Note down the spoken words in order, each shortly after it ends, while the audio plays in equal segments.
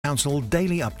Council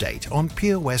Daily Update on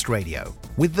Pure West Radio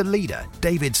with the leader,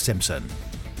 David Simpson.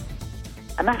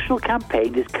 A national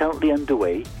campaign is currently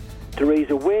underway to raise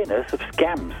awareness of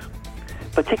scams,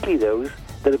 particularly those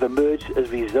that have emerged as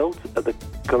a result of the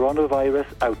coronavirus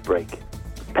outbreak.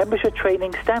 Pembrokeshire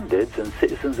Training Standards and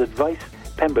Citizens Advice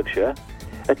Pembrokeshire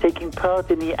are taking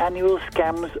part in the annual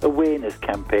Scams Awareness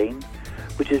campaign,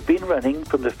 which has been running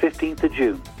from the 15th of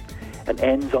June and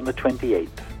ends on the 28th.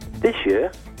 This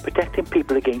year, protecting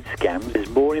people against scams is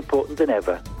more important than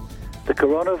ever. The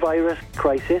coronavirus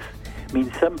crisis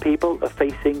means some people are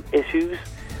facing issues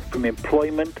from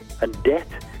employment and debt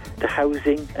to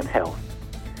housing and health,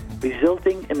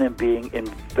 resulting in them being in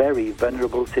very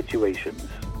vulnerable situations.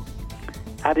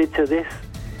 Added to this,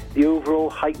 the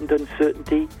overall heightened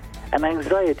uncertainty and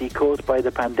anxiety caused by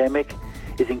the pandemic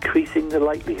is increasing the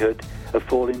likelihood of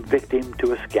falling victim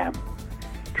to a scam.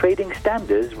 Trading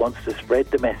Standards wants to spread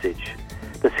the message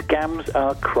that scams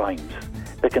are crimes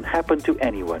that can happen to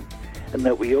anyone and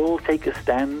that we all take a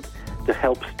stand to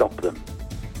help stop them.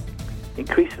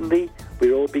 Increasingly,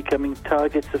 we're all becoming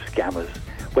targets of scammers,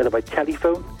 whether by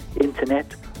telephone,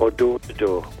 internet or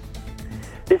door-to-door.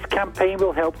 This campaign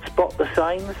will help spot the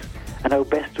signs and how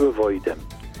best to avoid them.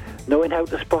 Knowing how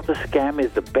to spot a scam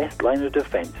is the best line of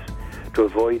defence to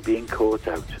avoid being caught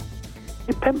out.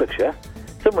 In Pembrokeshire,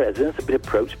 some residents have been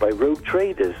approached by rogue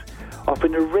traders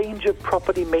offering a range of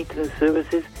property maintenance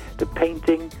services to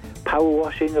painting, power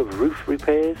washing of roof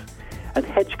repairs and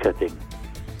hedge cutting.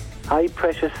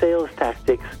 High-pressure sales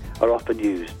tactics are often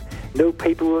used. No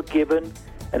paperwork given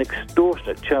and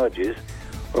extortionate charges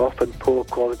are often poor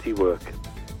quality work.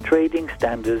 Trading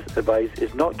Standards advice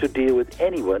is not to deal with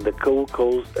anyone that cold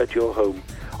calls at your home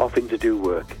offering to do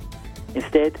work.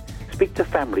 Instead, speak to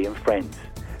family and friends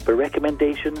for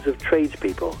recommendations of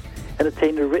tradespeople and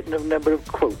obtain a written number of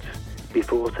quotes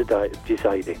before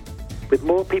deciding. With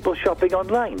more people shopping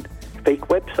online, fake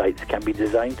websites can be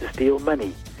designed to steal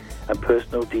money and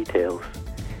personal details.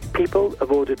 People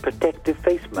have ordered protective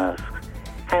face masks,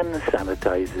 hand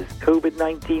sanitizers,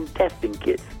 COVID-19 testing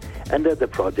kits and other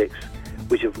products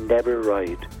which have never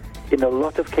arrived. In a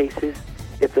lot of cases,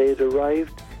 if they had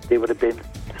arrived, they would have been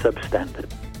substandard.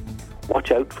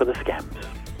 Watch out for the scams.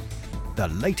 The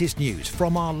latest news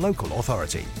from our local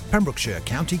authority, Pembrokeshire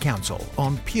County Council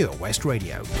on Pure West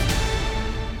Radio.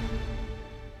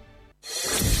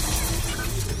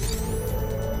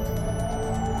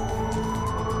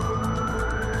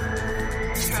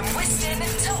 From Wiston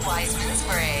to Wiseman's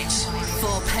Bridge.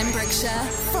 For Pembrokeshire,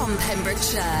 from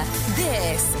Pembrokeshire,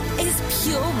 this is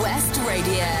Pure West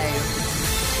Radio.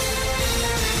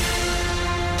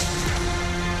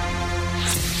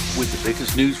 With the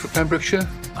latest news for Pembrokeshire,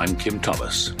 I'm Kim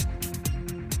Thomas.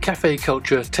 Cafe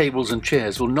culture, tables and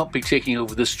chairs will not be taking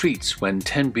over the streets when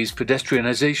Tenby's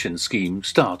pedestrianisation scheme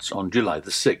starts on July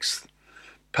the 6th.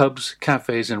 Pubs,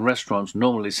 cafes and restaurants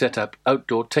normally set up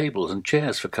outdoor tables and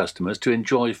chairs for customers to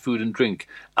enjoy food and drink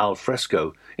al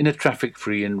fresco in a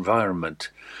traffic-free environment.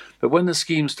 But when the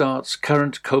scheme starts,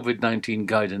 current COVID-19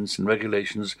 guidance and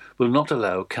regulations will not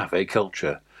allow cafe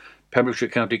culture. Pembrokeshire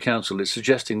County Council is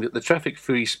suggesting that the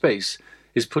traffic-free space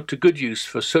is put to good use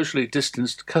for socially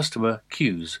distanced customer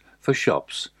queues for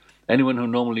shops. Anyone who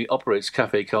normally operates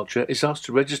cafe culture is asked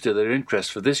to register their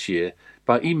interest for this year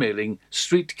by emailing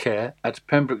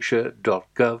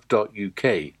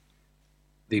streetcare@pembrokeshire.gov.uk.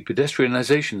 The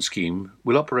pedestrianisation scheme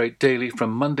will operate daily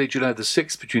from Monday, July the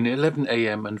 6th between 11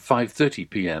 a.m. and 5:30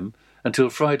 p.m. until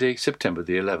Friday, September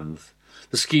the 11th.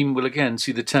 The scheme will again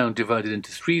see the town divided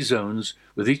into 3 zones,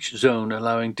 with each zone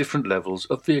allowing different levels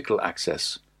of vehicle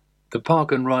access. The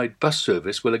Park and Ride bus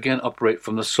service will again operate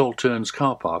from the Salterns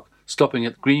car park, stopping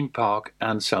at Green Park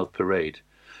and South Parade.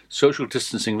 Social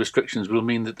distancing restrictions will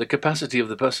mean that the capacity of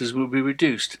the buses will be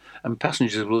reduced, and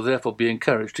passengers will therefore be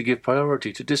encouraged to give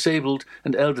priority to disabled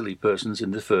and elderly persons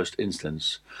in the first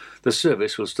instance. The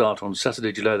service will start on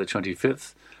Saturday, July the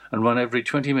 25th, and run every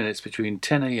 20 minutes between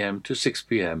 10 a.m. to 6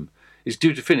 p.m. Is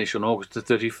due to finish on August the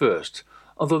 31st,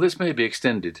 although this may be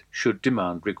extended should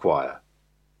demand require.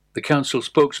 The council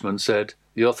spokesman said,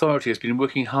 "The authority has been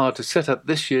working hard to set up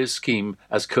this year's scheme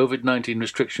as COVID-19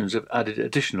 restrictions have added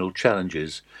additional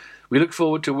challenges. We look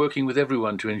forward to working with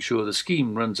everyone to ensure the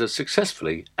scheme runs as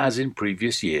successfully as in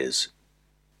previous years."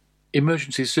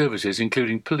 Emergency services,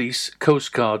 including police,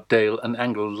 Coast Guard, Dale and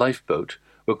Angle Lifeboat,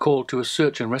 were called to a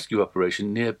search and rescue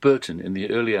operation near Burton in the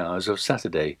early hours of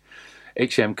Saturday.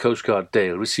 HM Coast Guard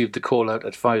Dale received the call out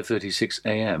at 5:36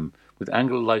 a.m, with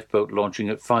Angle Lifeboat launching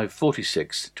at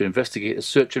 5:46 to investigate a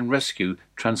search and rescue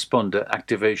transponder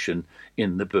activation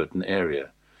in the Burton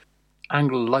area.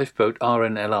 Angle lifeboat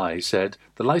RNLI said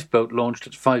the lifeboat launched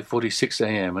at 5:46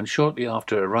 a.m. and shortly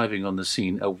after arriving on the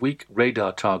scene, a weak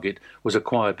radar target was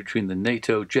acquired between the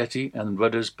NATO jetty and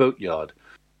Rudder's boatyard.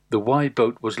 The Y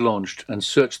boat was launched and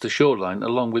searched the shoreline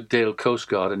along with Dale Coast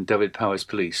Guard and Dyfed Powys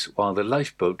Police, while the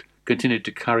lifeboat continued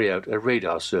to carry out a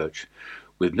radar search.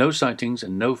 With no sightings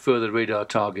and no further radar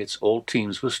targets, all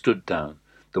teams were stood down.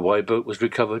 The Y boat was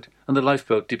recovered and the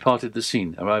lifeboat departed the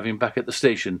scene, arriving back at the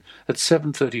station at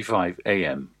 7:35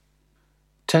 a.m.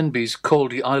 Tenby's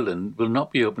Caldy Island will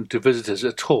not be open to visitors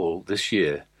at all this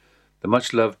year. The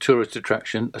much-loved tourist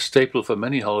attraction, a staple for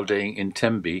many holidaying in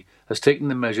Tenby, has taken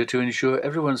the measure to ensure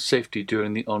everyone's safety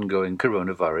during the ongoing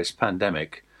coronavirus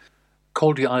pandemic.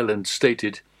 Caldy Island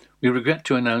stated, "We regret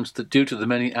to announce that due to the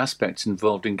many aspects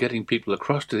involved in getting people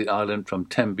across to the island from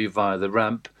Tenby via the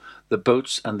ramp, the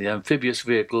boats and the amphibious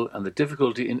vehicle, and the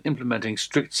difficulty in implementing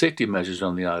strict safety measures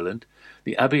on the island,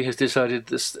 the Abbey has decided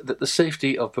that the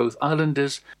safety of both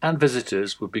islanders and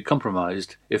visitors would be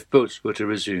compromised if boats were to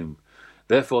resume.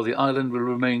 Therefore, the island will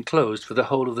remain closed for the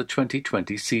whole of the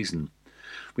 2020 season.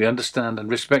 We understand and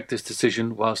respect this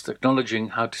decision whilst acknowledging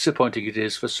how disappointing it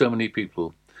is for so many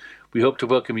people. We hope to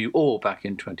welcome you all back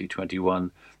in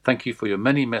 2021. Thank you for your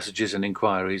many messages and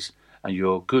inquiries and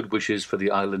your good wishes for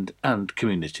the island and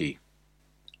community."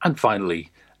 And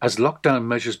finally, as lockdown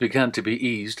measures began to be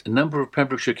eased, a number of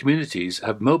Pembrokeshire communities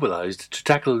have mobilised to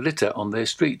tackle litter on their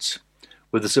streets.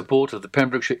 With the support of the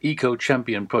Pembrokeshire Eco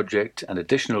Champion Project and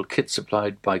additional kits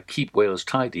supplied by Keep Wales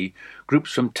Tidy,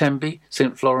 groups from Tenby,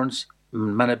 St Florence,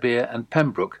 Manorbier and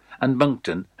Pembroke and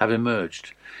Moncton have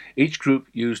emerged. Each group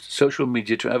used social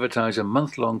media to advertise a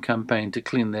month-long campaign to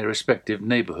clean their respective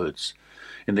neighbourhoods.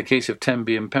 In the case of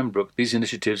Tenby and Pembroke, these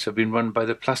initiatives have been run by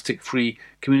the Plastic Free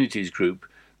Communities group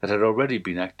that had already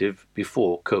been active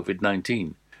before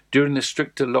COVID-19. During the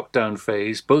stricter lockdown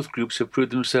phase, both groups have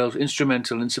proved themselves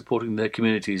instrumental in supporting their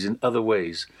communities in other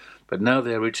ways, but now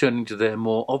they are returning to their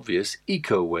more obvious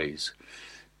eco ways.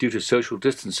 Due to social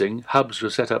distancing, hubs were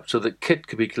set up so that kit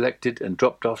could be collected and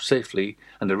dropped off safely,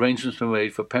 and arrangements were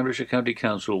made for Pembrokeshire County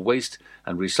Council waste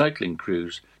and recycling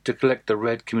crews to collect the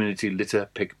red community litter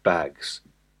pick bags.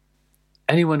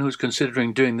 Anyone who is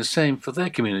considering doing the same for their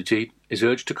community is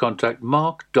urged to contact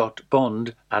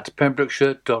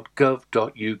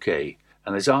mark.bond@pembrokeshire.gov.uk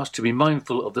and is asked to be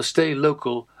mindful of the stay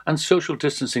local and social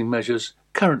distancing measures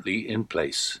currently in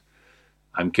place.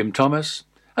 I'm Kim Thomas,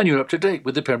 and you're up to date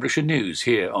with the Pembrokeshire News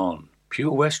here on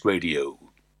Pure West Radio.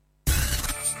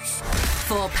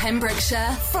 For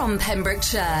Pembrokeshire, from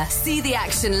Pembrokeshire. See the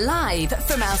action live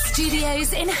from our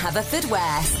studios in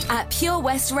Haverfordwest at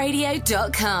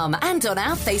purewestradio.com and on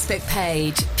our Facebook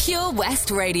page, Pure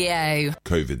West Radio.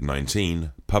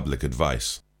 COVID-19 public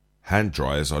advice. Hand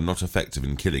dryers are not effective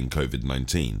in killing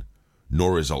COVID-19,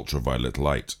 nor is ultraviolet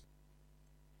light.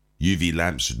 UV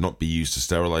lamps should not be used to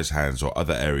sterilise hands or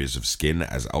other areas of skin,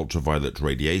 as ultraviolet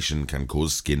radiation can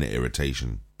cause skin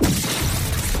irritation.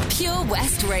 Pure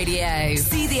West Radio.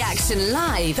 See the action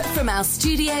live from our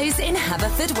studios in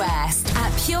Haverfordwest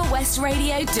at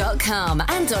purewestradio.com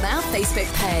and on our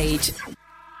Facebook page.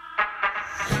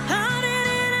 I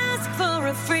didn't ask for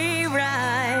a free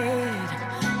ride.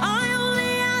 I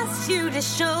only asked you to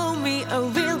show me a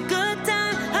real good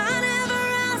time. I never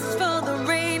asked for the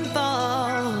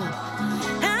rainfall.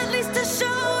 At least I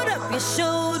showed up. You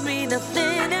showed me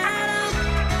nothing at all.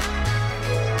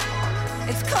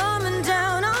 It's coming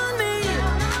down on me.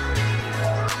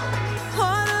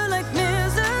 Harder like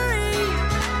misery.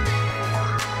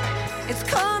 It's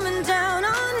coming down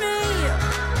on me.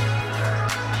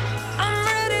 I'm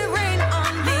ready, rain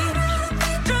on me.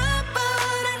 Drop,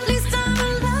 but at least I'm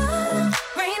alive.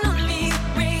 Rain on me,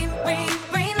 rain, rain,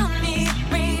 rain on me.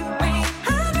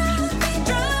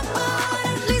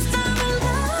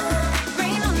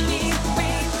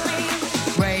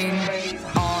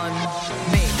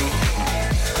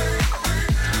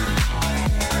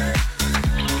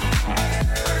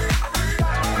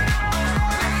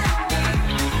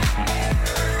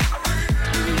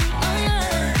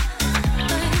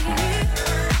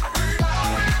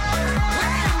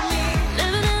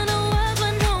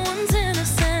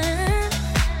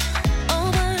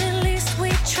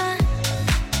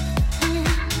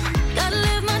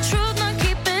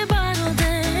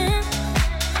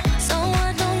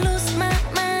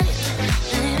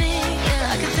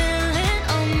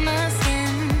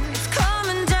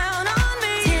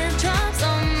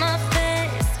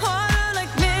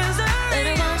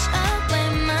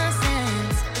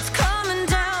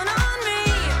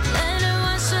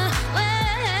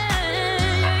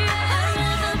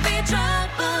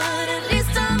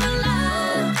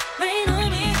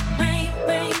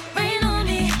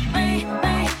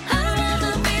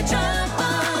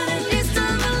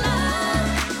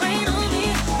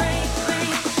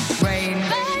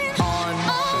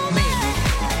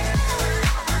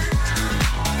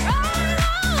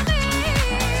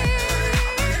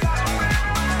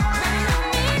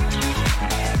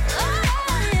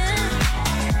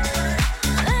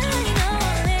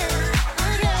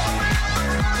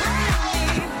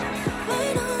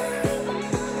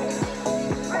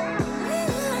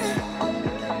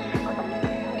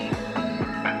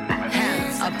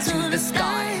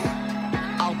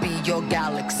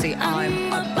 galaxy. I'm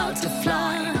about to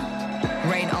fly.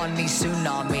 Rain on me,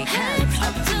 tsunami, hands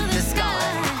up to the sky.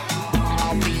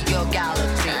 I'll be your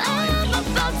galaxy. I'm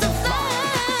about to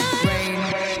fly. Rain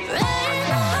on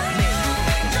me.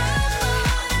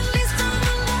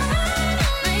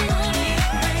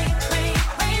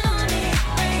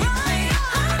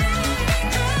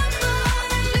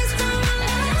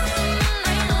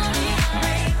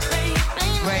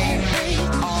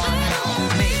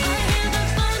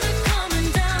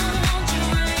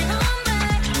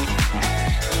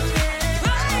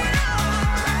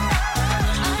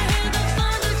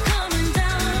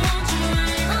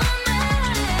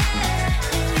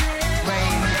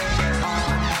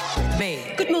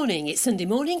 It's Sunday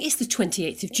morning, it's the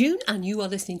 28th of June, and you are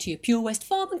listening to your Pure West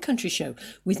Farm and Country Show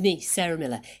with me, Sarah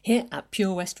Miller, here at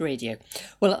Pure West Radio.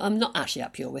 Well, I'm not actually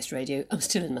at Pure West Radio, I'm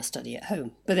still in my study at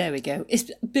home, but there we go. It's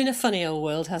been a funny old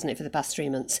world, hasn't it, for the past 3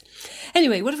 months?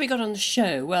 Anyway, what have we got on the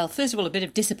show? Well, first of all, a bit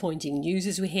of disappointing news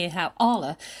as we hear how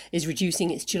Arla is reducing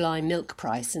its July milk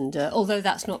price, and although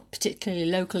that's not particularly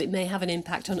local, it may have an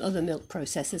impact on other milk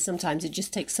processors. Sometimes it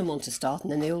just takes someone to start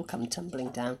and then they all come tumbling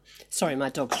down. Sorry, my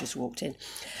dog's just walked in.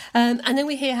 And then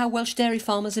we hear how Welsh dairy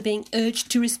farmers are being urged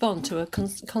to respond to a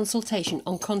consultation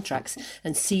on contracts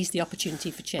and seize the opportunity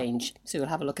for change. So we'll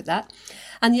have a look at that.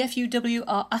 And the FUW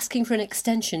are asking for an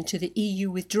extension to the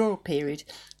EU withdrawal period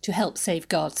to help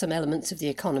safeguard some elements of the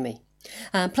economy.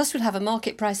 Plus we'll have a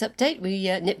market price update. We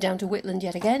nip down to Whitland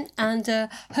yet again, and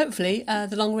hopefully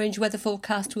the long-range weather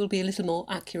forecast will be a little more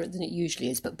accurate than it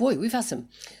usually is. But boy, we've had some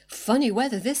funny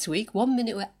weather this week. 1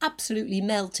 minute we're absolutely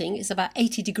melting, it's about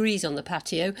 80 degrees on the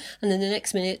patio, and then the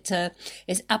next minute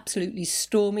it's absolutely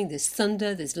storming. There's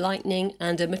thunder, there's lightning,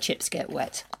 and my chips get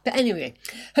wet. But anyway,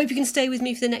 hope you can stay with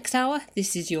me for the next hour.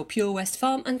 This is your Pure West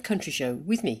Farm and Country Show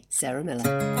with me, Sarah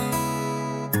Miller.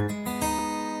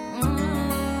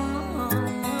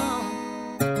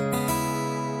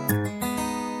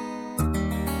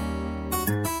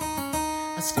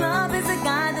 A scrub is a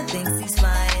guy that thinks he's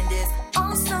fine, is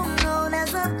also known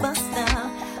as a buster.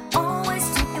 Always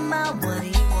talking about what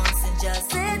he wants and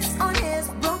just sits on his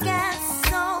broke ass.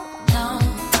 So, no,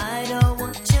 I don't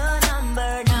want your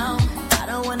number, no. I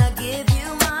don't wanna give you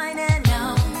mine, and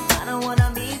no, I don't wanna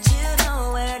meet you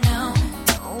nowhere, no.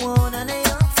 Don't want none of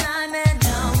your time, and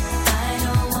no, I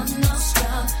don't want no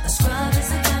scrub. A scrub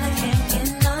is a guy that can't get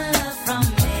no love from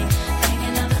me.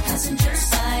 Hanging on the passenger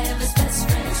side of his best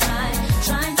friend's ride,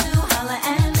 trying to holler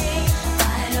at me.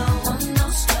 I don't want no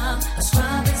scrub. A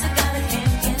scrub is a guy that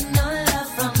can't get no love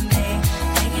from me.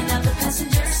 Hanging out the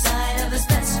passenger side of his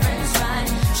best friend's ride,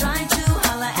 trying to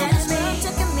holler at me.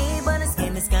 Checking me, but his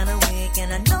game is kinda weak,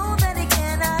 and I know that he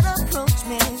cannot approach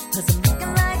me, 'cause I'm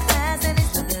looking like glass and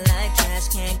he's looking like trash.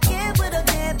 Can't get with a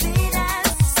deadbeat ass.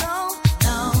 So,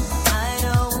 no, I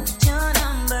don't want your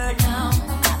number, no.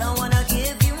 I don't wanna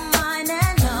give you mine,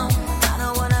 and no, I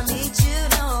don't wanna meet you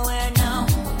nowhere, no.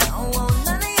 Don't want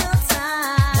none of your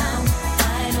time. No,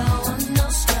 I don't want no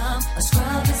scrub. A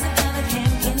scrub is a guy that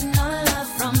can't get no love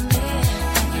from me.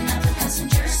 Hanging out the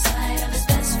passenger side of his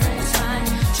best friend's ride,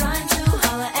 trying to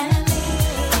holler at me.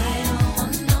 I don't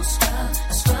want no scrub.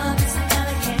 A scrub is a guy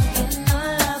that can't get no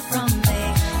love from me.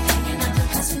 Hanging out the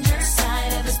passenger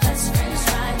side of his best friend's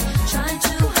ride, trying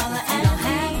to holler at me. You don't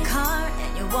have a car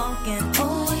and you're walking.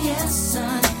 Oh yes,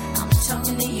 son, I'm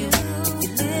talking to you. If you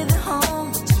live at home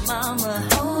with your mama.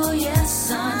 Oh yes,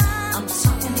 son, I'm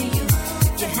talking to you.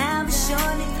 If you have a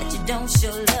shorty that you don't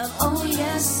show love. Oh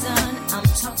yes, son, I'm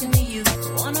talking to you.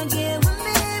 Wanna get with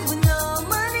me with no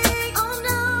money? Oh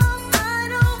no, I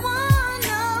don't want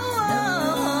no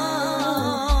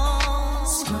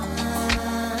scrub.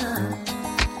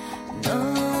 No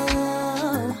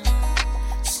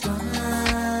scrub.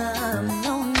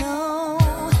 No, no.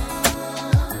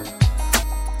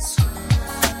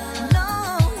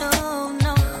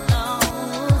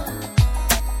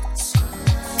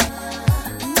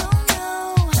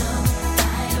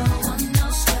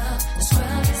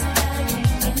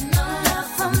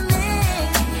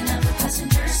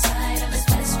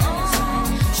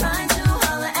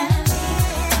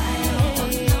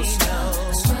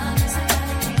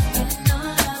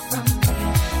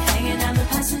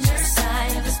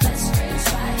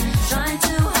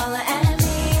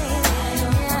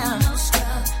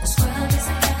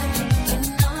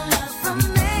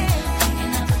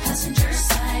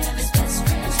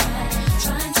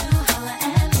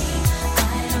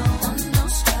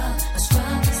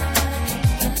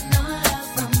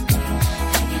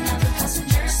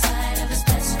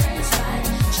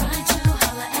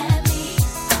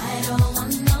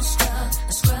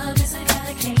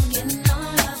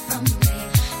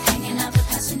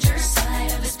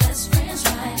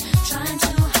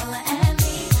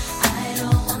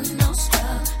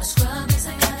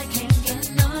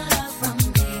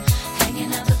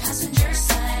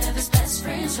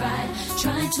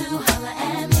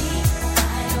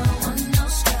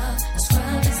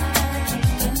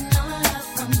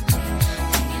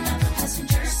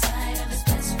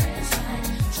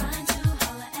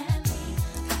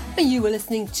 You were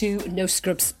listening to No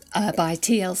Scrubs by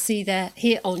TLC there,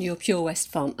 here on your Pure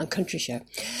West Farm and Country Show.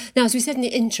 Now, as we said in the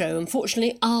intro,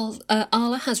 unfortunately,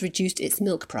 Arla has reduced its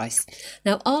milk price.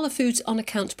 Now, Arla Foods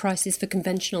on-account prices for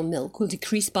conventional milk will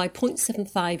decrease by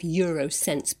 0.75 euro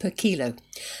cents per kilo,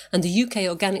 and the UK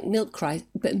organic milk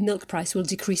price will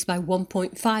decrease by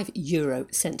 1.5 euro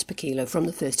cents per kilo from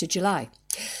the 1st of July.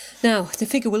 Now, the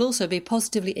figure will also be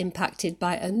positively impacted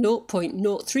by a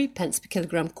 0.03 pence per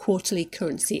kilogram quarterly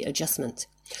currency adjustment.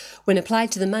 When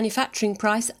applied to the manufacturing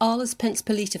price, Arla's pence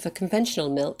per litre for conventional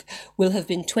milk will have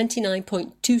been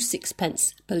 29.26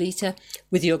 pence per litre,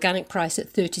 with the organic price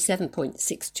at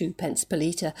 37.62 pence per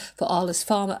litre for Arla's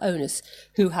farmer owners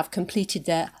who have completed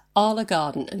their Arla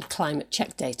Garden and Climate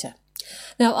Check data.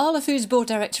 Now, Arla Foods board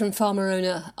director and farmer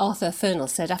owner Arthur Fernell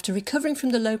said after recovering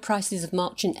from the low prices of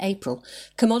March and April,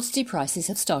 commodity prices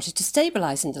have started to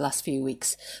stabilise in the last few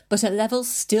weeks, but at levels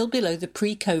still below the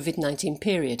pre-COVID-19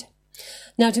 period.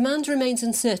 Now, demand remains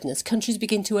uncertain as countries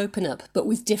begin to open up, but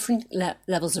with different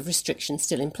levels of restrictions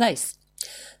still in place.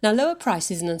 Now, lower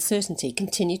prices and uncertainty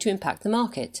continue to impact the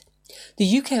market.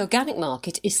 The UK organic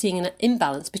market is seeing an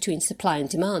imbalance between supply and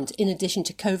demand, in addition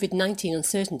to COVID-19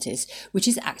 uncertainties, which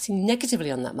is acting negatively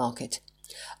on that market.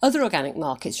 Other organic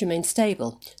markets remain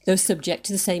stable, though subject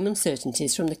to the same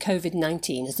uncertainties from the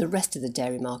COVID-19 as the rest of the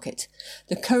dairy market.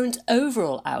 The current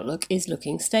overall outlook is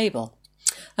looking stable.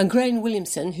 And Graham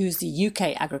Williamson, who's the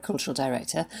UK Agricultural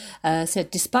Director, said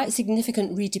despite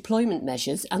significant redeployment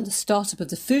measures and the start-up of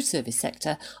the food service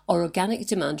sector, our organic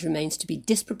demand remains to be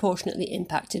disproportionately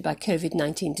impacted by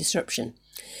COVID-19 disruption.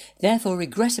 Therefore,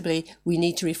 regrettably, we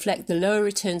need to reflect the lower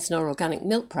returns in our organic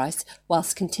milk price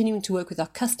whilst continuing to work with our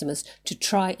customers to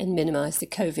try and minimise the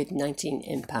COVID-19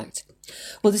 impact.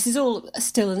 Well, this is all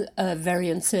still very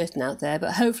uncertain out there,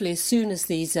 but hopefully as soon as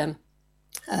these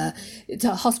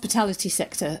the hospitality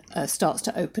sector starts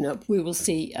to open up, we will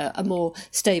see a more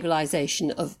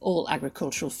stabilisation of all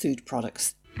agricultural food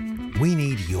products. We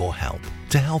need your help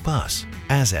to help us.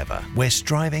 As ever, we're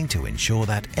striving to ensure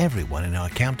that everyone in our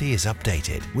county is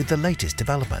updated with the latest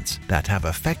developments that have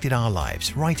affected our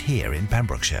lives right here in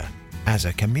Pembrokeshire. As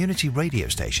a community radio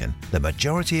station, the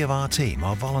majority of our team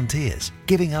are volunteers,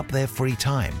 giving up their free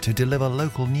time to deliver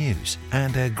local news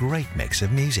and a great mix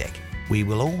of music. We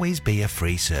will always be a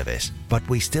free service, but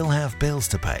we still have bills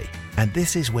to pay, and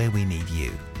this is where we need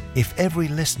you. If every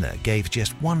listener gave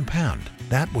just £1,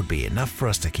 that would be enough for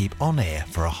us to keep on air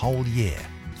for a whole year.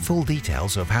 Full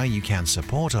details of how you can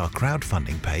support our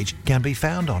crowdfunding page can be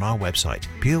found on our website,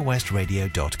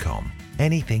 purewestradio.com.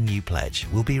 Anything you pledge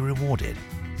will be rewarded.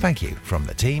 Thank you from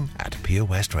the team at Pure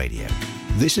West Radio.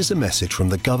 This is a message from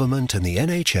the government and the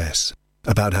NHS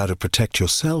about how to protect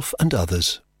yourself and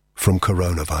others from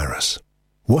coronavirus.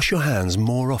 Wash your hands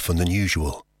more often than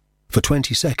usual, for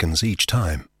 20 seconds each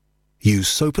time. Use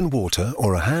soap and water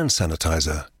or a hand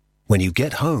sanitizer when you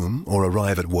get home or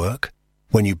arrive at work,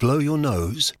 when you blow your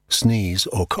nose, sneeze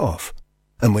or cough,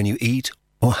 and when you eat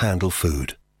or handle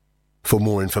food. For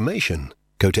more information,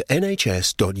 go to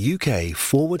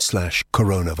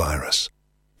nhs.uk/coronavirus.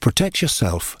 Protect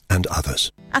yourself and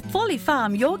others. At Folly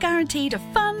Farm, you're guaranteed a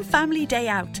fun family day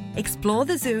out. Explore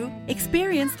the zoo,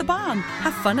 experience the barn,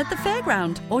 have fun at the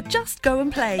fairground, or just go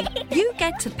and play. You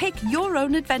get to pick your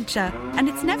own adventure, and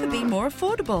it's never been more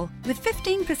affordable. With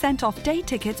 15% off day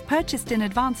tickets purchased in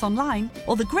advance online,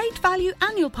 or the great value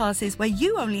annual passes where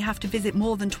you only have to visit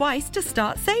more than twice to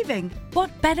start saving.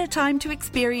 What better time to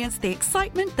experience the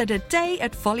excitement that a day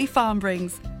at Folly Farm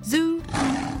brings? Zoo,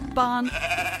 barn,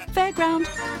 fairground,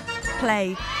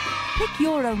 play. Pick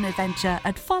your own adventure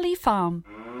at Folly Farm.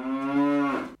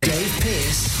 Dave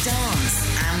Pearce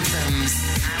Dance Anthems.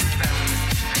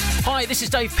 Hi, this is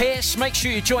Dave Pearce. Make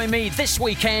sure you join me this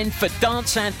weekend for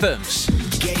Dance Anthems.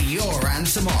 Get your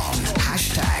anthem on.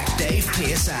 Hashtag Dave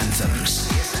Pearce Anthems.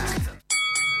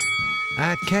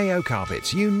 At KO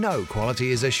Carpets, you know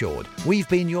quality is assured. We've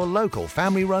been your local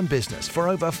family-run business for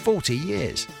over 40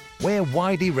 years. We're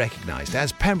widely recognised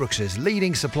as Pembrokeshire's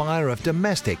leading supplier of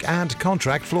domestic and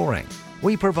contract flooring.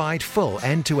 We provide full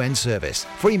end-to-end service,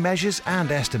 free measures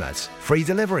and estimates, free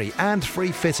delivery and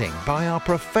free fitting by our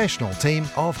professional team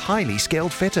of highly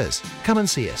skilled fitters. Come and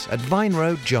see us at Vine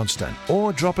Road, Johnston,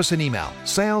 or drop us an email,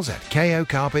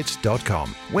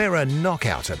 sales@kocarpets.com. We're a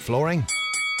knockout at flooring.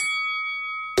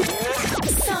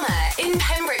 Summer in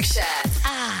Pembrokeshire.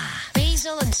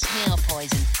 Basil and snail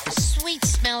poison. The sweet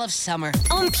smell of summer.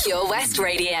 On Pure West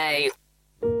Radio.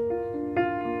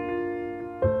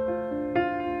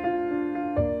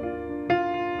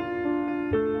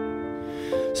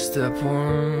 Step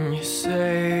one, you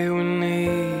say we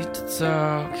need to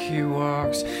talk, he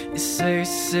walks. You say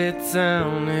sit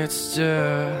down, it's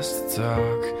just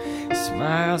talk. He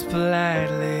smiles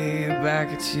politely back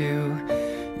at you.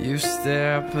 You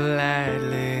stare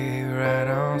politely right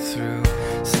on through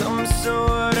some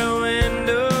sort of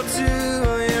window to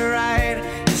your right.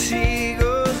 As he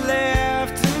goes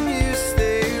left and you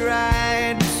stay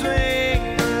right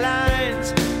between the lines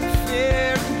of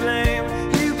fear and blame.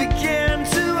 You begin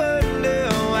to wonder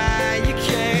why you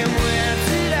came. Where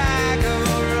did I go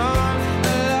wrong?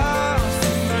 I lost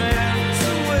a friend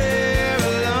somewhere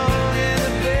along in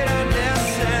the bitterness,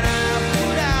 and I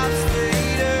put out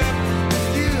stayed up with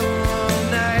you all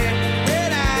night.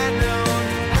 And I know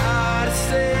how to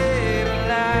save a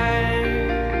life.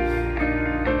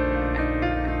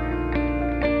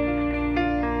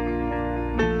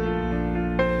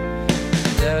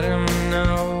 Let him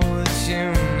know that you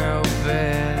know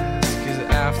best, 'cause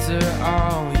after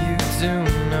all you do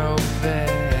know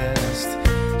best.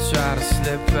 Try to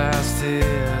slip past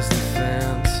his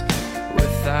defense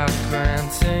without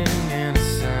granting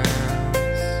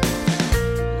innocence.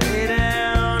 Lay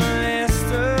down a list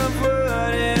of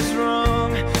what is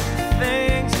wrong,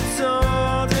 things you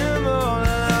told him all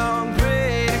along.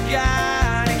 Pray to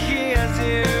God he hears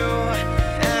you,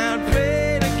 and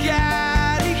pray to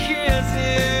God he hears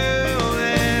you.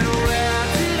 And where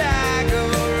did I go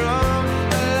wrong?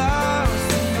 I lost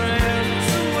a friend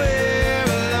somewhere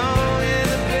along in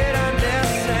the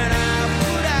bitterness, and I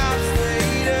put out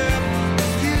stayed up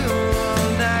with you all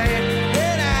night.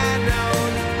 And I know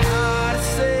how to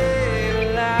save a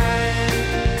life.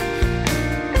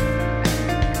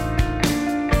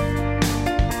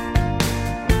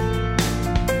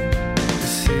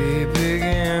 As he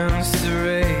begins to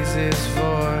raise his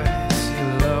voice, you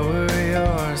lower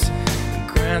yours and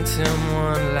grant him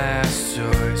one last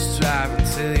choice. Drive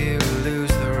until you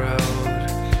lose the road,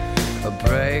 a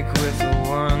break with the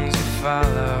ones you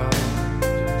follow.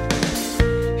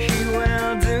 He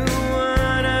will do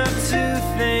one of two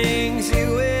things. He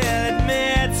will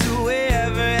admit to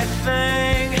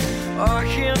everything, or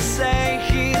he'll say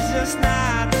he's just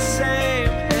not the same.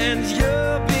 And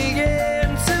you'll begin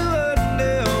to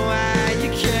wonder why you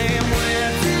came.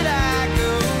 Where did I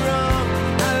go wrong?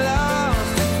 I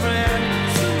lost a friend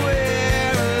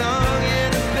somewhere along in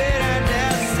the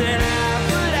bitterness, and I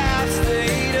put out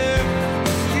stayed up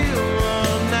with you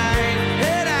all night.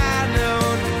 And I know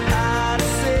how to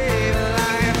save a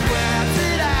life. Where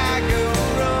did I go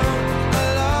wrong? I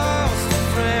lost a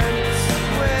friend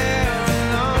somewhere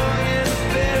along in the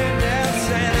bitterness,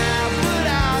 and I put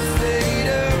out stayed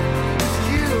up with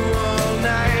you all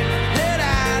night. And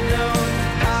I know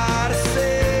how to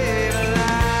save a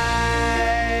life.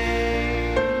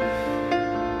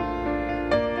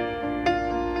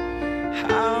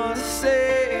 How to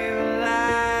save a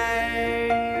life.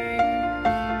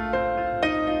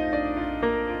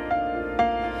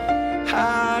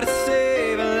 How to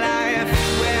save a life.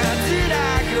 Where did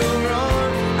I go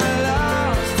wrong? I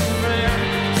lost a friend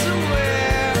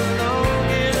somewhere along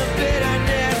in the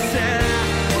bitterness, and I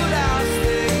put out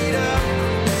stayed up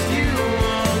with you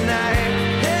all night.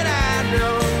 And I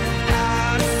know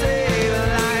how to save a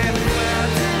life. Where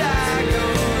did I go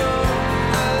wrong?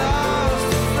 I lost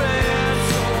a friend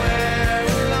somewhere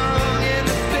along in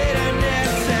the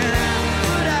bitterness, and I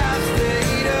put out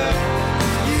stayed up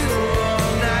with you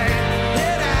all night.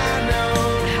 And I know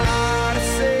how to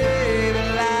save a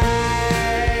life.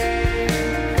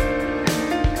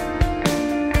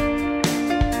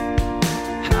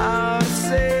 How to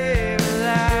save a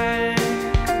life.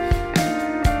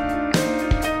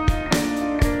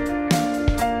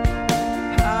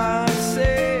 How to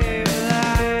save a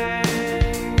life.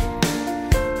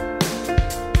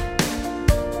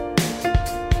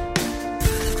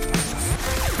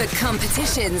 For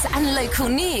competitions and local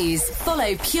news,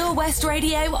 follow Pure West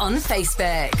Radio on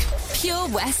Facebook. Pure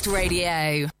West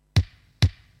Radio.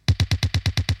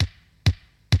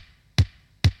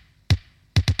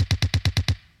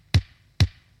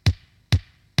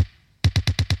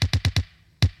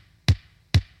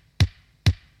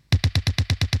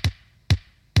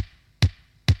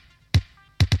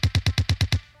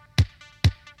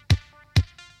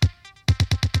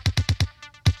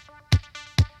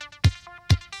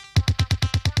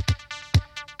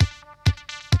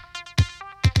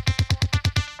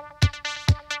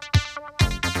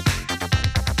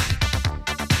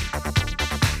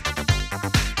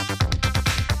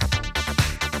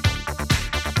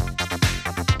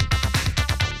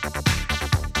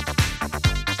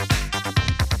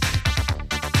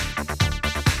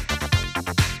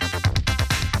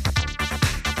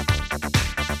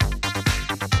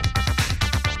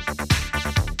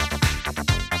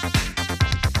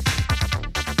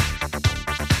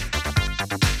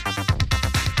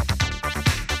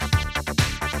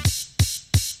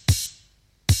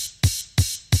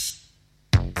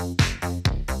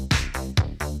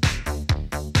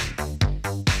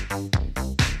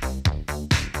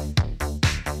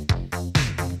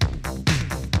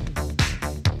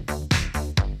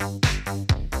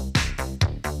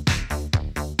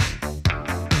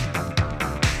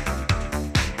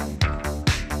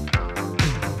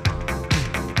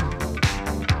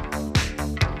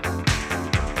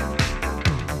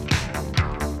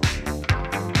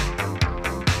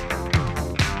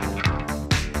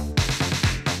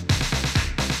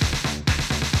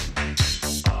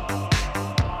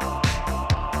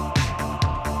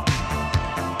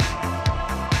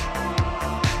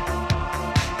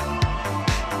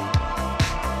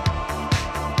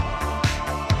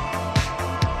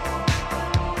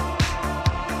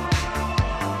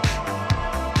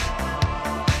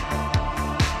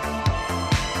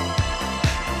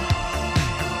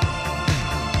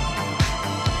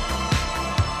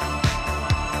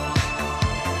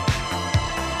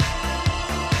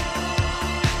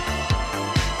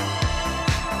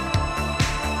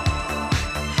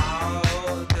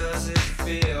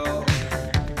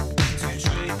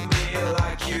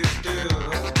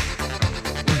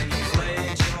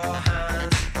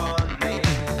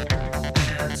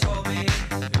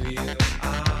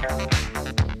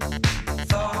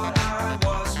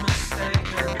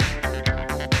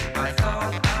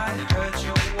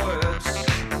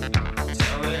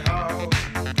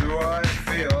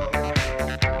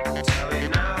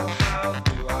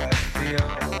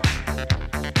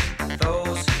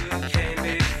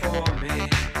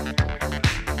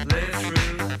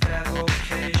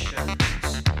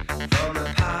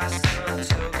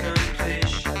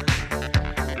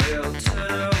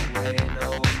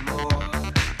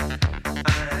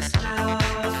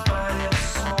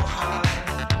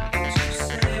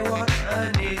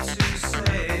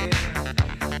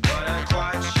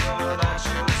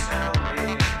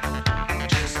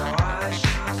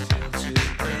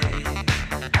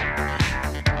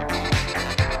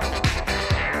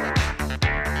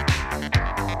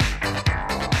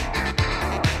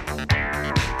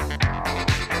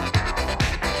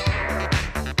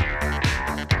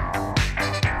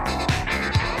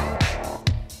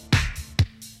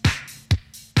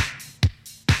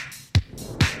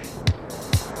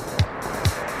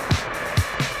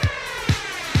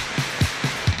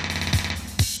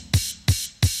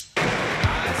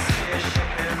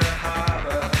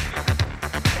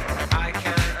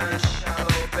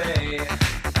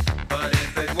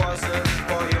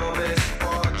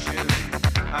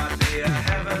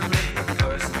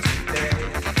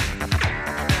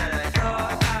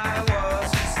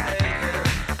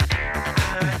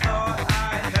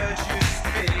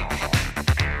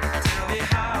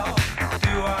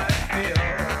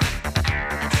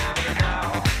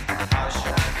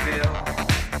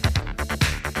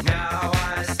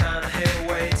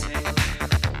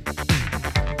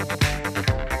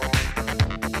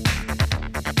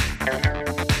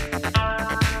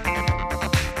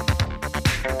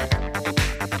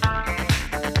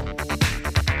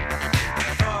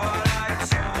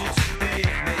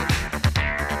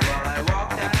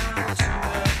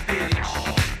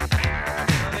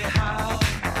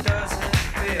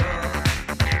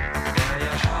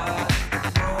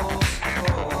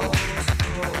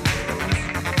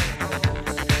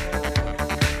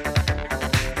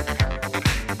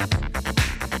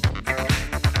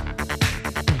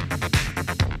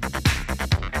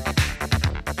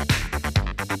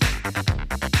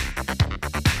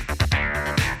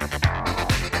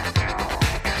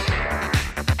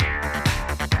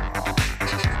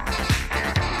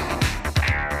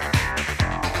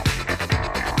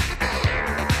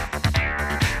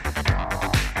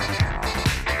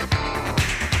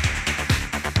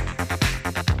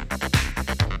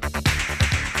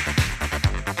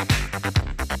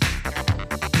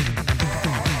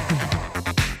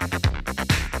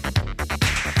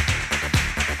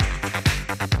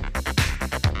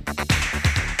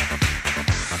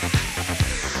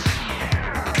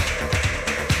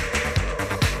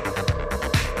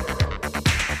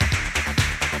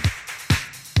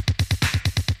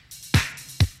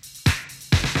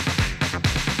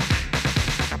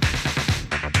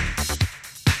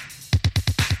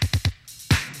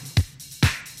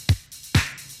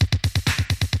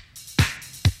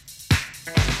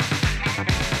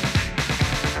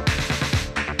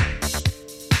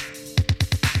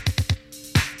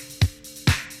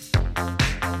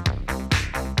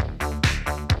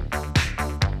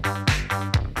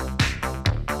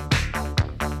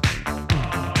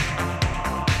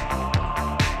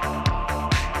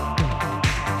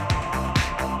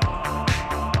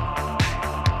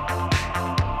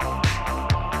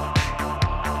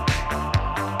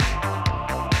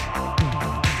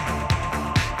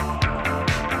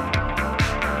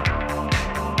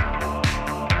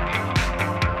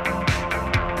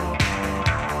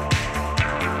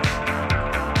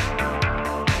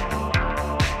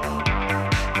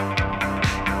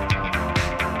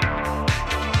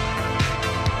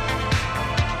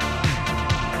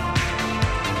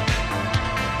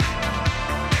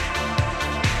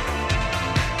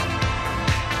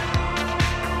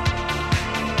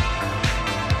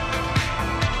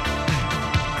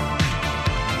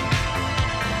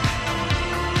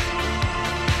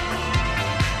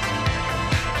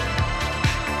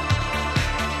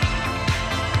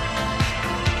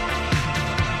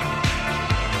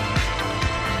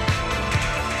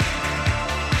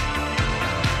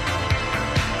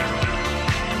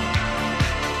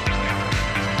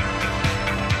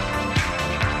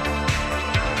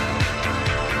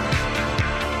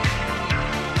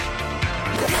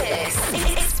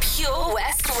 Pure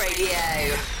West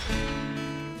Radio.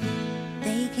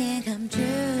 They can't come true.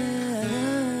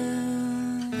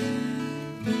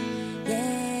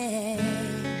 Yeah,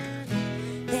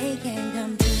 they can't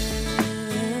come true.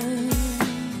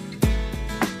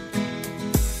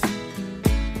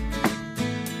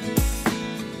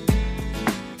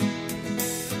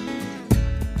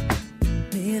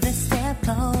 Move a step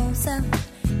closer.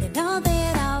 You know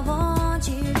that I want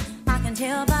you. I can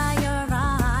tell by your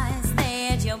eyes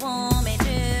that you want me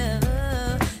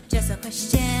to. Just a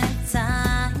question of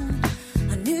time.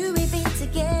 I knew we'd be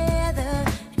together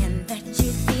and that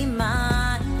you'd be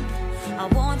mine. I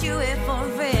want you here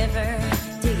forever.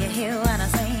 Do you hear what I'm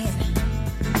saying?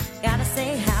 Gotta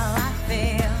say how I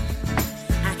feel.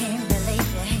 I can't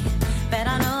believe it, but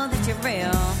I know that you're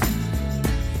real.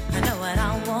 I know what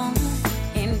I want,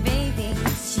 and baby,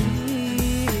 it's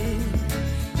you.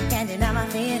 Can't deny my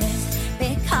feelings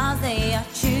because they are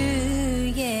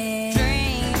true, yeah.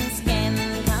 Dreams can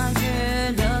come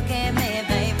true. Look at me,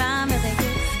 babe, I'm with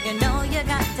you. You know you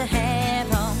got to have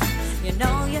hope. You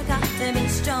know you got to be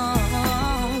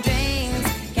strong. Dreams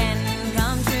can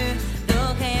come true.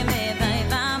 Look at me,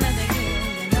 babe, I'm with you.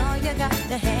 You know you got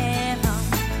to have hope.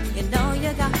 You know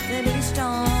you got to be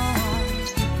strong.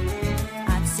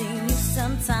 I've seen you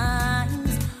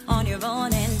sometimes on your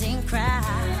own ending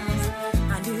cries.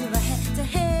 I knew I had to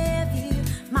have you.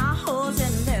 My holes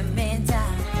in the middle.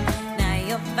 Now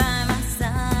you're by my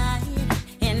side,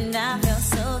 and I feel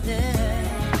so good.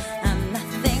 I'm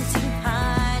nothing to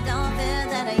hide. Don't feel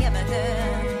that I ever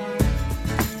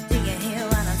could. Do you hear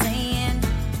what I'm saying?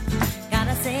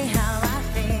 Gotta say how I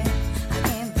feel. I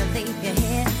can't believe you're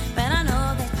here, but I know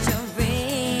that you're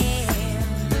real.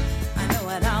 I know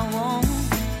what I want,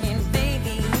 and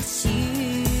baby, it's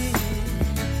you.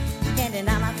 Can't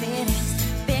deny my feelings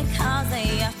because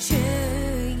they are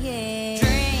true, yeah.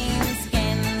 Dreams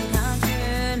can come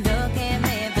true. Look at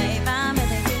me, babe, I'm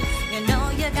with you. You know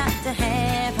you got to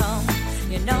have hope.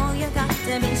 You know you got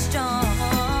to be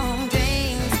strong.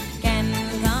 Dreams can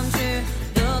come true.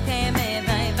 Look at me,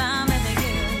 babe, I'm with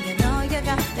you. You know you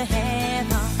got to have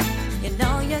hope. You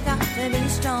know you got to be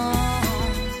strong.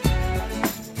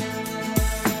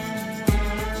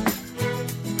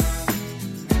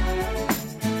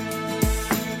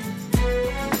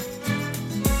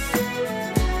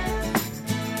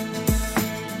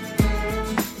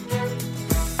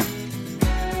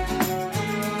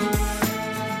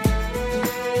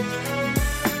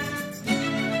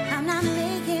 I'm not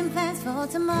making plans for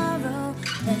tomorrow.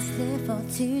 Let's live for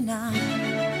tonight.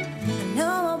 I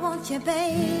know I want you,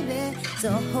 baby. So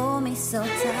hold me so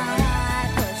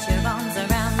tight. Put your arms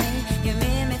around me. You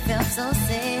make me feel so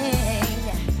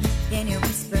safe. Then you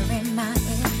whisper in my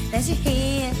ear that you're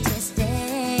here to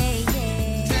stay.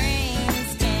 Yeah.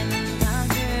 Dreams can come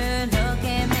true. Look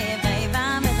at me, babe,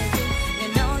 I'm with you. You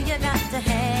know you got to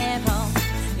have hope.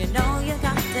 You know you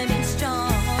got to be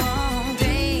strong.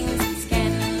 Dreams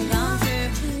can come true.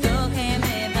 Look at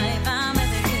me, babe, I'm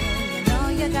with you. You know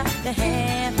you got to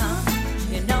have hope.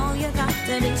 You know you got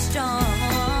to be strong.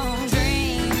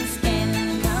 Dreams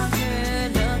can come true.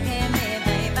 Look at me,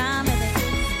 babe, I'm with you.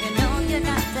 You know you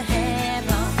got to have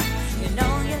hope. You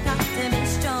know you got to be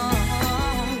strong.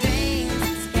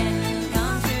 Dreams can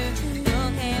come true.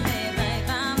 Look at me, babe,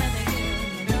 I'm with you.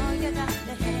 You know you got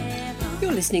to have hope.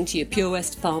 You're listening to your Pure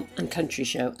West Farm and Country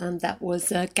Show, and that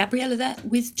was Gabriella there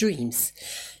with Dreams.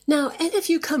 Now,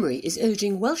 NFU Cymru is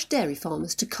urging Welsh dairy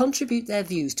farmers to contribute their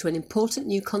views to an important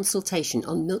new consultation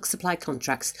on milk supply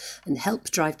contracts and help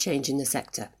drive change in the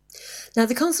sector. Now,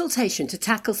 the consultation to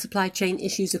tackle supply chain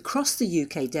issues across the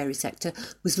UK dairy sector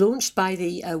was launched by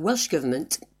the Welsh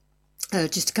Government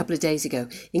just a couple of days ago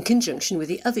in conjunction with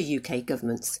the other UK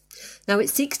governments. Now,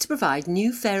 it seeks to provide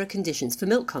new, fairer conditions for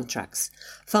milk contracts.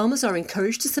 Farmers are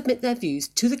encouraged to submit their views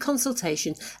to the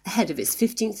consultation ahead of its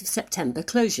 15th of September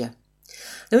closure.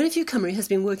 Now, NFU Cymru has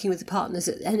been working with the partners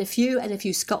at NFU,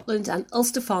 NFU Scotland and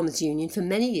Ulster Farmers Union for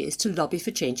many years to lobby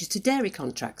for changes to dairy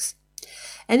contracts.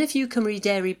 NFU Cymru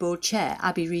Dairy Board Chair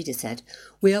Abby Reader said,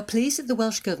 "We are pleased that the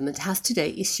Welsh Government has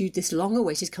today issued this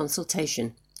long-awaited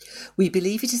consultation. We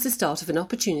believe it is the start of an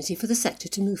opportunity for the sector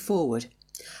to move forward.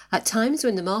 At times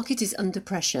when the market is under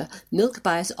pressure, milk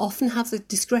buyers often have the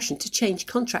discretion to change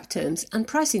contract terms and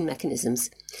pricing mechanisms,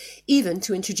 even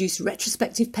to introduce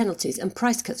retrospective penalties and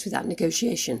price cuts without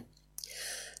negotiation.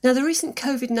 Now, the recent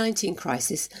COVID-19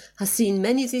 crisis has seen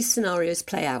many of these scenarios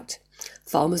play out.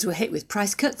 Farmers were hit with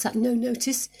price cuts at no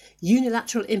notice,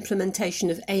 unilateral implementation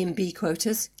of A and B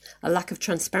quotas, a lack of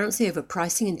transparency over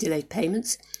pricing and delayed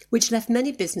payments, which left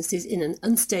many businesses in an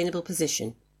unsustainable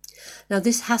position. Now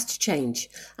this has to change,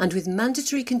 and with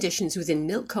mandatory conditions within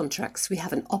milk contracts, we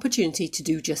have an opportunity to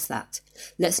do just that.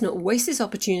 Let's not waste this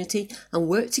opportunity and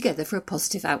work together for a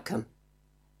positive outcome.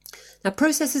 Now,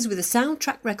 processors with a sound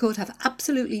track record have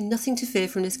absolutely nothing to fear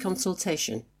from this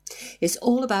consultation. It's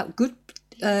all about good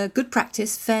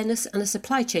practice, fairness, and a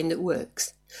supply chain that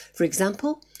works. For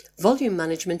example, volume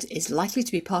management is likely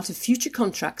to be part of future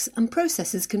contracts, and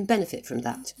processors can benefit from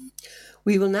that.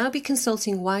 We will now be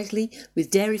consulting widely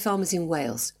with dairy farmers in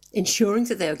Wales, ensuring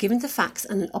that they are given the facts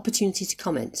and an opportunity to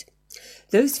comment.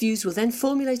 Those views will then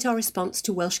formulate our response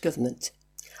to Welsh Government.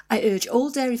 I urge all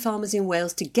dairy farmers in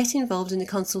Wales to get involved in the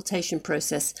consultation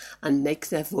process and make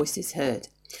their voices heard.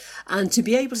 And to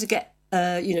be able to get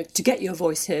your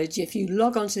voice heard, if you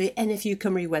log on to the NFU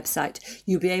Cymru website,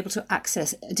 you'll be able to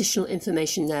access additional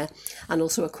information there and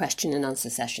also a question and answer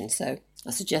session. So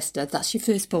I suggest that's your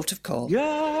first port of call.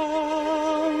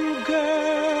 Young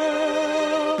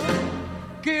girl,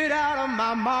 get out of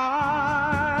my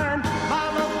mind.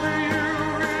 My love for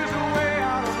you is way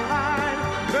out of line.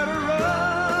 Better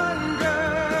run,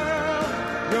 girl.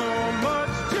 You're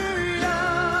much too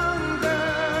young, girl.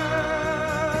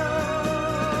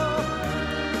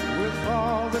 With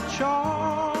all the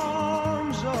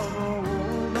charms of a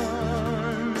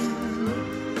woman,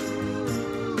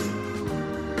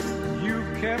 you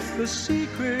kept the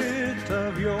secret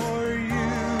of your youth.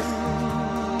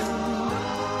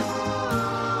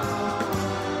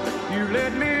 You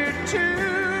led me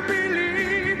to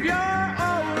believe you're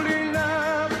old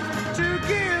enough to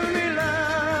give me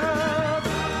love,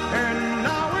 and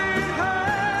now it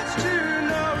hurts to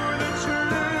know the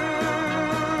truth.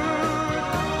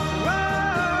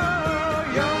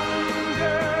 Whoa, young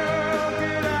girl,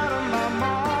 get out of my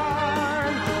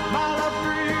mind. My love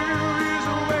for you is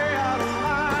way out of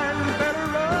line. Better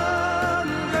run,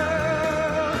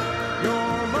 girl.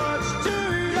 You're much too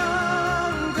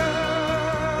young, girl.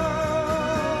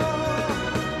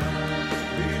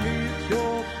 Beneath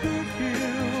your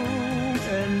perfume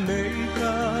and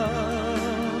makeup,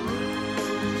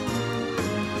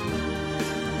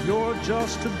 you're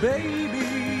just a baby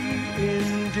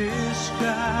in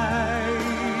disguise.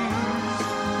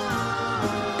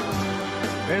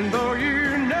 And though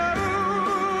you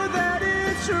know that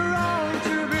it's wrong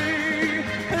to be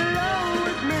alone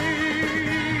with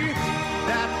me,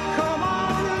 that come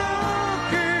on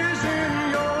look is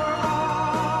in your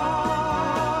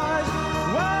eyes.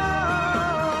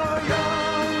 Whoa,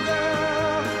 young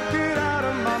girl, get out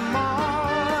of my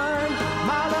mind.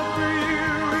 My love for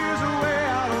you is way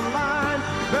out of line.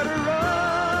 Better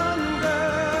run,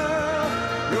 girl.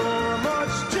 You're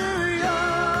much too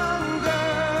young,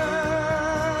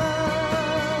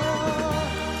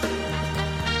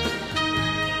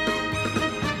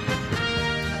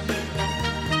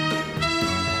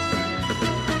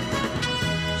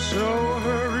 So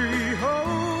hurry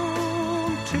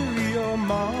home to your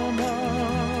mama.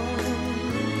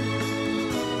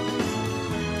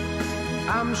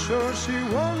 I'm sure she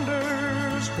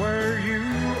wonders where you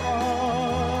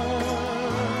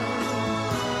are.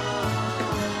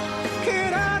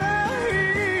 Get out of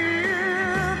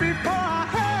here before I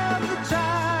have the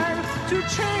time to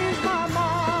change my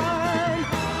mind.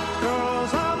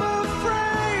 'Cause I'm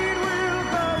afraid we'll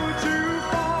go too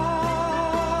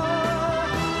far.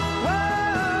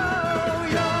 Whoa,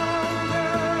 young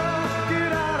girl,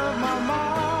 get out of my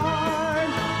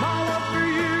mind. My love for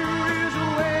you is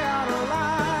way out of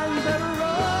line. Better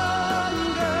run,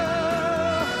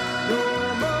 girl.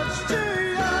 You're much too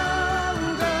young,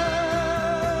 girl.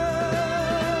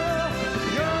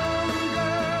 Young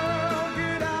girl,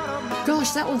 get out of my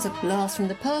Gosh, that one's a blast from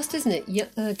the past, isn't it?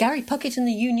 Gary Puckett and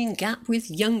the Union Gap with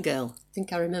Young Girl. I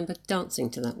think I remember dancing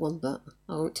to that one, but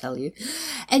I won't tell you.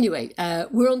 Anyway,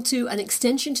 we're on to an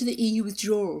extension to the EU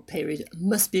withdrawal period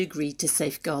must be agreed to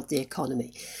safeguard the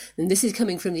economy. And this is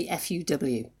coming from the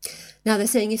FUW. Now, they're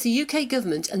saying if the UK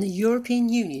government and the European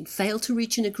Union fail to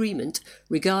reach an agreement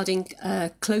regarding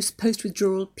close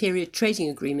post-withdrawal period trading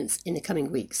agreements in the coming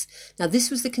weeks. Now, this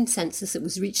was the consensus that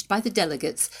was reached by the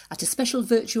delegates at a special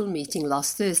virtual meeting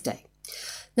last Thursday.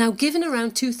 Now, given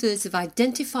around 2/3 of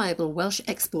identifiable Welsh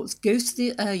exports goes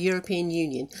to the European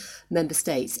Union member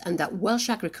states, and that Welsh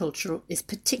agriculture is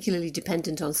particularly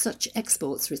dependent on such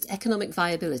exports for its economic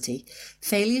viability,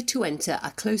 failure to enter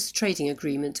a close trading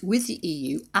agreement with the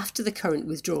EU after the current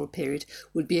withdrawal period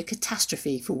would be a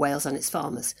catastrophe for Wales and its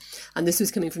farmers. And this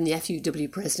was coming from the FUW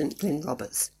President Glyn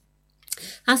Roberts.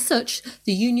 As such,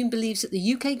 the Union believes that the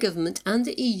UK government and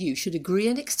the EU should agree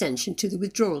an extension to the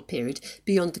withdrawal period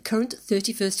beyond the current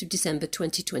 31st of December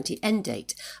 2020 end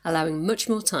date, allowing much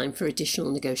more time for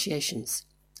additional negotiations.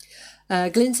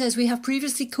 Glyn says, we have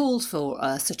previously called for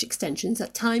such extensions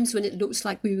at times when it looked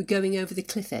like we were going over the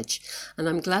cliff edge, and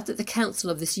I'm glad that the council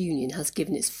of this union has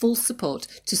given its full support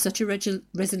to such a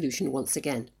resolution once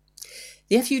again.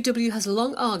 The FUW has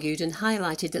long argued and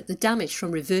highlighted that the damage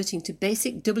from reverting to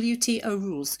basic WTO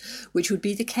rules, which would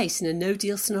be the case in a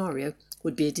no-deal scenario,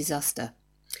 would be a disaster.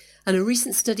 And a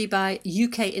recent study by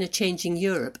UK in a Changing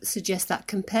Europe suggests that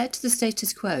compared to the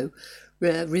status quo,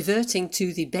 reverting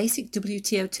to the basic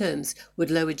WTO terms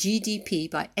would lower GDP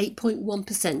by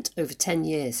 8.1% over 10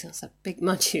 years. That's a big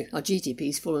munch. Our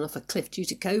GDP's fallen off a cliff due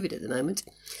to COVID at the moment.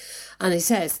 And it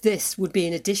says this would be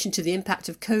in addition to the impact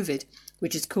of COVID,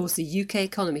 which has caused the UK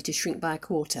economy to shrink by a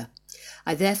quarter.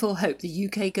 I therefore hope the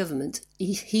UK government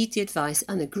heed the advice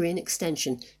and agree an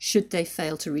extension should they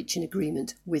fail to reach an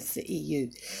agreement with the EU.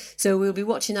 So we'll be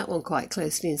watching that one quite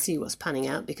closely and see what's panning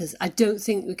out, because I don't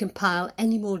think we can pile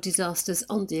any more disasters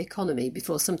on the economy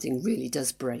before something really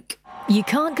does break. You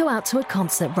can't go out to a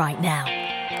concert right now.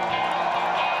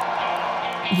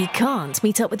 You can't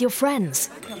meet up with your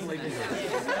friends.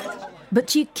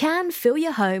 But you can fill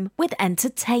your home with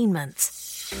entertainment.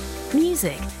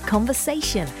 Music,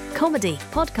 conversation, comedy,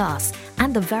 podcasts,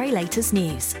 and the very latest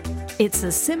news. It's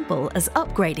as simple as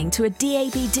upgrading to a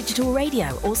DAB digital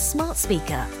radio or smart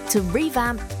speaker to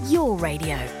revamp your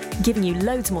radio, giving you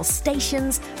loads more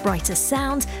stations, brighter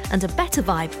sound, and a better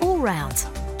vibe all round.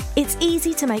 It's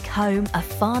easy to make home a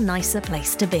far nicer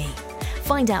place to be.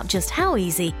 Find out just how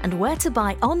easy and where to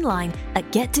buy online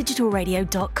at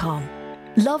getdigitalradio.com.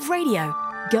 Love radio.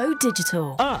 Go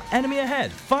digital. Ah, enemy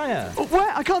ahead. Fire. Oh,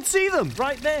 where? I can't see them.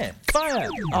 Right there. Fire.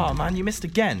 Oh, man, you missed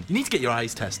again. You need to get your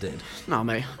eyes tested. Nah,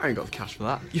 mate, I ain't got the cash for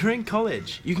that. You're in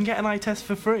college. You can get an eye test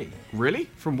for free. Really?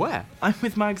 From where? I'm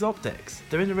with Mags Optics.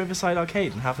 They're in the Riverside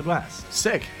Arcade in Haverfordwest.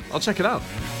 Sick. I'll check it out.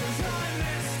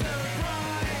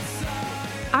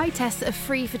 Eye tests are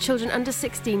free for children under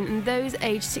 16 and those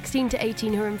aged 16 to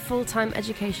 18 who are in full-time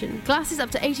education. Glasses up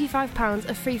to £85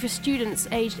 are free for students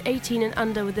aged 18 and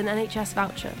under with an NHS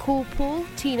voucher. Call Paul,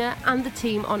 Tina and the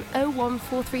team on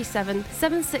 01437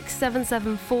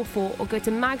 767744 or go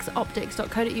to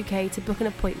magsoptics.co.uk to book an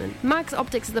appointment. Mags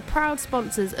Optics are the proud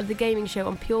sponsors of the gaming show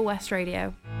on Pure West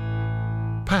Radio.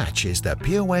 Patch is the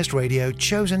Pure West Radio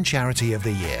chosen charity of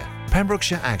the year.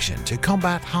 Pembrokeshire Action to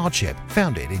Combat Hardship,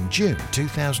 founded in June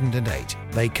 2008.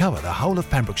 They cover the whole of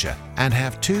Pembrokeshire and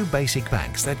have 2 basic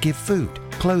banks that give food,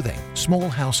 clothing, small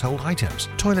household items,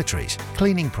 toiletries,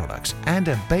 cleaning products, and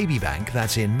a baby bank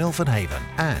that's in Milford Haven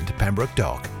and Pembroke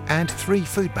Dock, and 3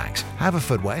 food banks,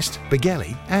 Haverfordwest,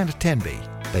 Begelly and Tenby.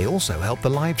 They also help the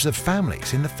lives of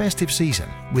families in the festive season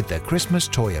with their Christmas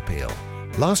toy appeal.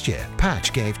 Last year,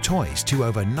 Patch gave toys to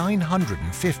over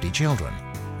 950 children.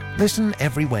 Listen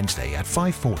every Wednesday at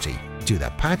 5:40 to the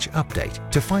Patch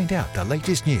Update to find out the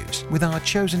latest news with our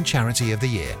chosen charity of the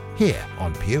year here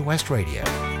on Pure West Radio.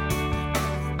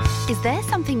 Is there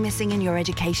something missing in your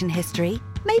education history?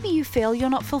 Maybe you feel you're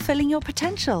not fulfilling your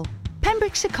potential.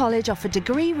 Pembrokeshire College offer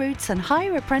degree routes and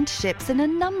higher apprenticeships in a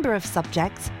number of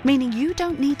subjects, meaning you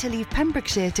don't need to leave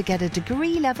Pembrokeshire to get a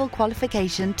degree-level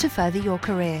qualification to further your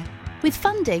career. With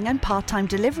funding and part-time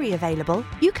delivery available,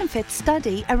 you can fit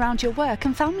study around your work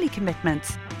and family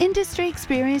commitments.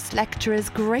 Industry-experienced lecturers,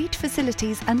 great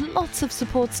facilities and lots of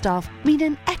support staff mean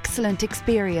an excellent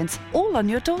experience, all on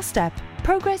your doorstep.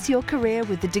 Progress your career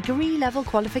with the degree-level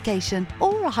qualification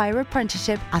or a higher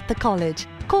apprenticeship at the college.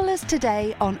 Call us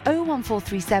today on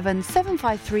 01437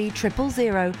 753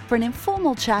 000 for an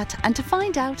informal chat and to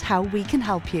find out how we can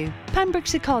help you.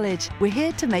 Pembrokeshire College, we're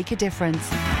here to make a difference.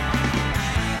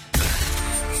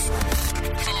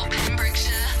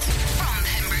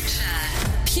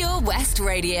 Pure West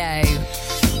Radio.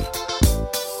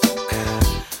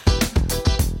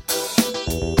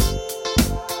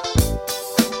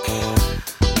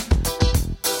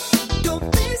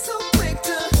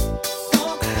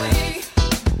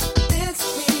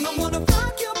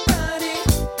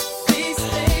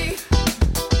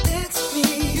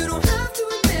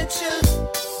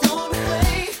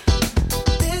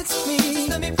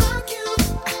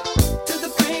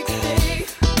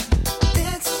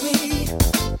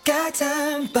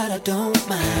 But I don't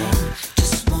mind.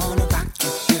 Just wanna rock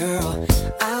you, girl.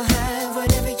 I'll have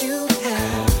whatever you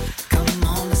have. Come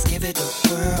on, let's give it a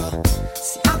whirl.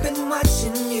 See, I've been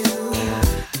watching you,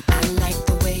 and I like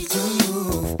the way you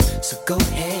move. So go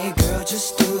ahead, girl,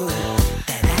 just do it.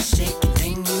 That ass shaking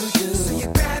thing you do. So you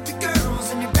grab your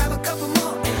girls and you grab a couple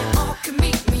more, and you all can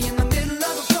meet me in the middle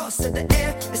of the floor. So the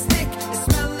air is thick, it's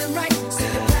smelling right. So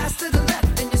you pass to the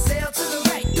left and you sail to the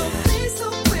right. Don't be so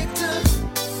quick to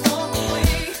walk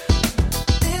away.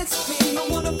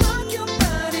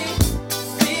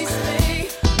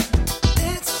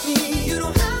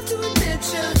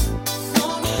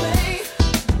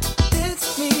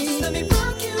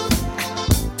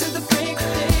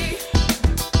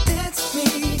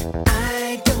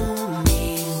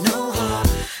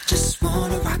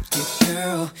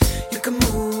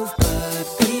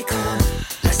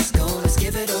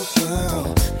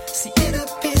 girl. See, it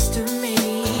appears to me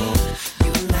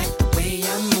you like the way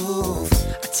I move.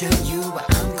 I tell you what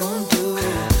I'm gonna do.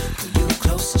 Pull you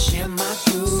close and share my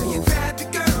groove. So you grab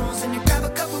your girls and you grab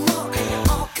a couple more, and you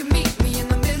all can meet me in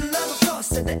the middle of the floor.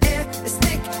 So the air is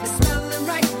thick, it's smelling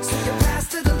right. So you pass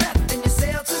to the left and you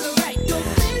sail to the right. Don't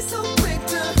be so quick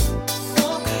to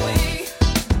walk away.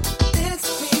 Dance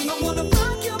with me, I wanna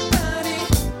rock your body.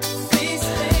 Please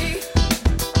stay.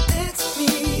 Dance with me,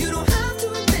 you don't have to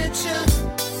admit you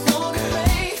walk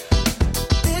away.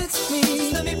 Dance with me,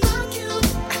 just let me rock you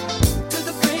to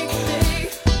the break of day.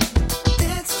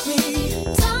 Dance with me,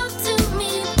 talk to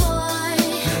me, boy.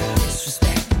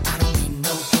 Disrespect, I don't mean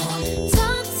no harm.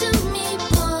 Talk to me,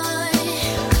 boy.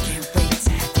 I can't wait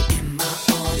to have you in my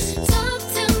arms. Talk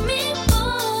to me,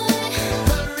 boy.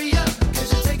 Hurry up, 'cause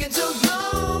you're taking too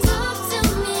long. Talk to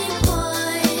me,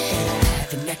 boy. And I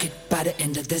have you naked by the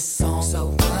end of this song. So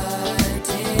what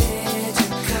did you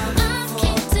come for? I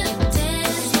came to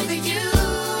dance with you.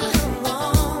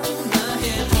 Wanna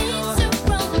hear more. Came to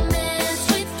romance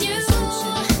with you.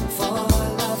 For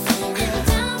love, and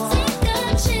I'll take a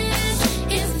chance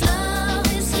if love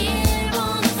is here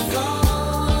on the floor,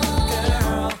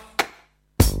 girl.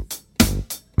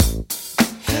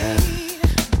 Hey,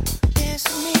 dance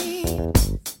with me.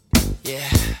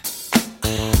 Yeah.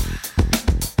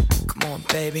 Come on,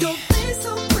 baby. Don't be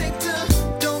so quick to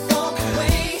don't walk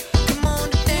away. Come on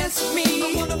and dance with me.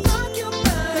 I wanna rock your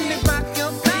body. Let me rock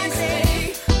your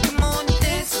body. Come on and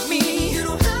dance with me. You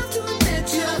don't have to admit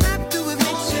you.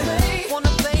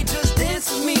 Wanna play, just dance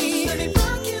with me. Let me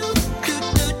rock you.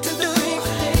 Do.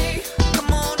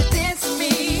 Come on and dance with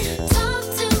me. Talk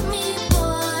to me,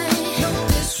 boy. No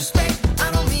disrespect, I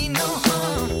don't mean no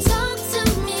harm. Talk to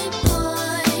me,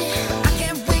 boy. I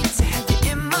can't wait to have you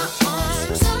in my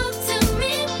arms. Talk to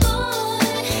me, boy.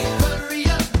 Hurry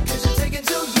up, 'cause you're taking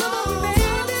too long.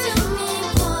 Talk to me,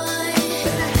 boy.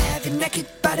 Better have you naked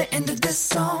by the end of this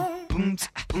song. Boom,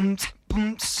 boom,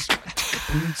 boom,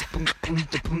 boom, boom, boom,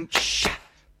 boom, boom,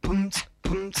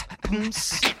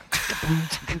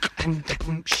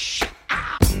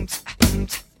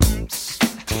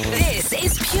 This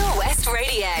is Pure West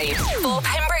Radio for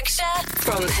Pembrokeshire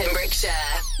from Pembrokeshire.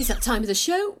 It's that time of the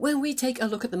show when we take a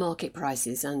look at the market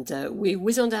prices, and we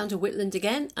whiz on down to Whitland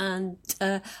again, and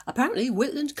apparently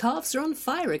Whitland calves are on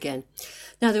fire again.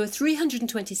 Now, there were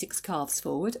 326 calves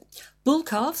forward. Bull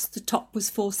calves, the top was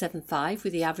 475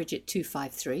 with the average at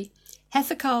 253.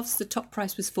 Heifer calves, the top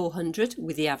price was 400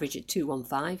 with the average at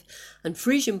 215. And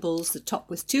Frisian bulls, the top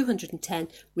was 210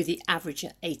 with the average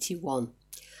at 81.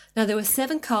 Now, there were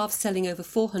 7 calves selling over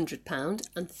 £400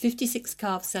 and 56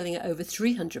 calves selling at over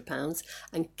 £300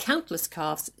 and countless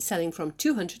calves selling from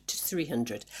 200 to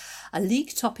 300. A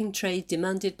league-topping trade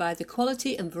demanded by the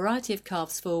quality and variety of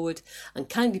calves forward and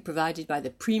kindly provided by the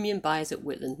premium buyers at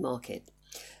Whitland Market.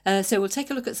 So we'll take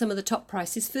a look at some of the top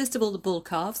prices. First of all, the bull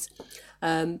calves.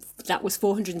 That was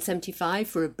 475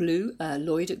 for a blue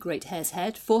Lloyd at Great Hare's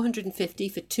Head, 450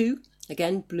 for 2,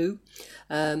 again blue.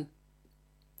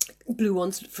 Blue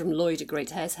ones from Lloyd at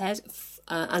Great Hare's Head.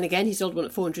 And again, he sold one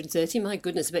at 430. My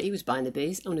goodness, I bet he was buying the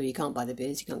beers. Oh no, you can't buy the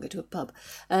beers. You can't go to a pub.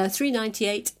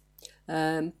 398.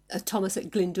 Thomas at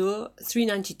Glyndŵr.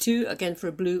 392 again for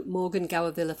a blue Morgan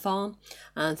Gower Villa Farm.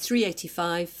 And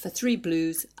 385 for 3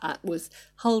 blues was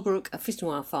Holbrook at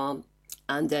Fistnoir Farm.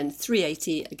 And then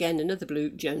 380 again another blue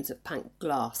Jones at Pank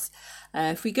Glass.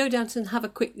 If we go down and have a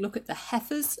quick look at the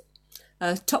heifers.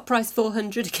 Top price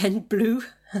 400 again blue.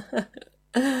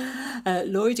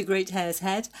 Lloyd a Great Hare's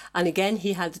Head, and again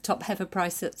he had the top heifer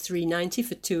price at 390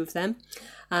 for 2 of them,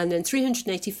 and then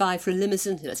 385 for a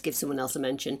Limousin. Let's give someone else a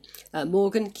mention.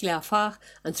 Morgan Cliafar,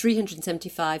 and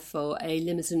 375 for a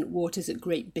Limousin Waters at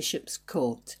Great Bishop's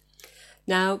Court.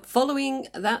 Now, following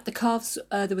that, the calves,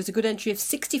 there was a good entry of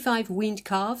 65 weaned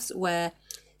calves, where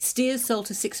steers sold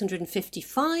to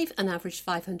 655 and averaged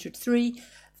 503,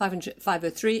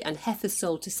 and heifers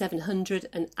sold to 700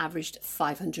 and averaged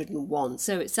 501.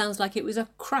 So it sounds like it was a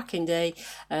cracking day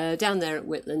down there at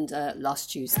Whitland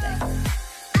last Tuesday.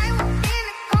 I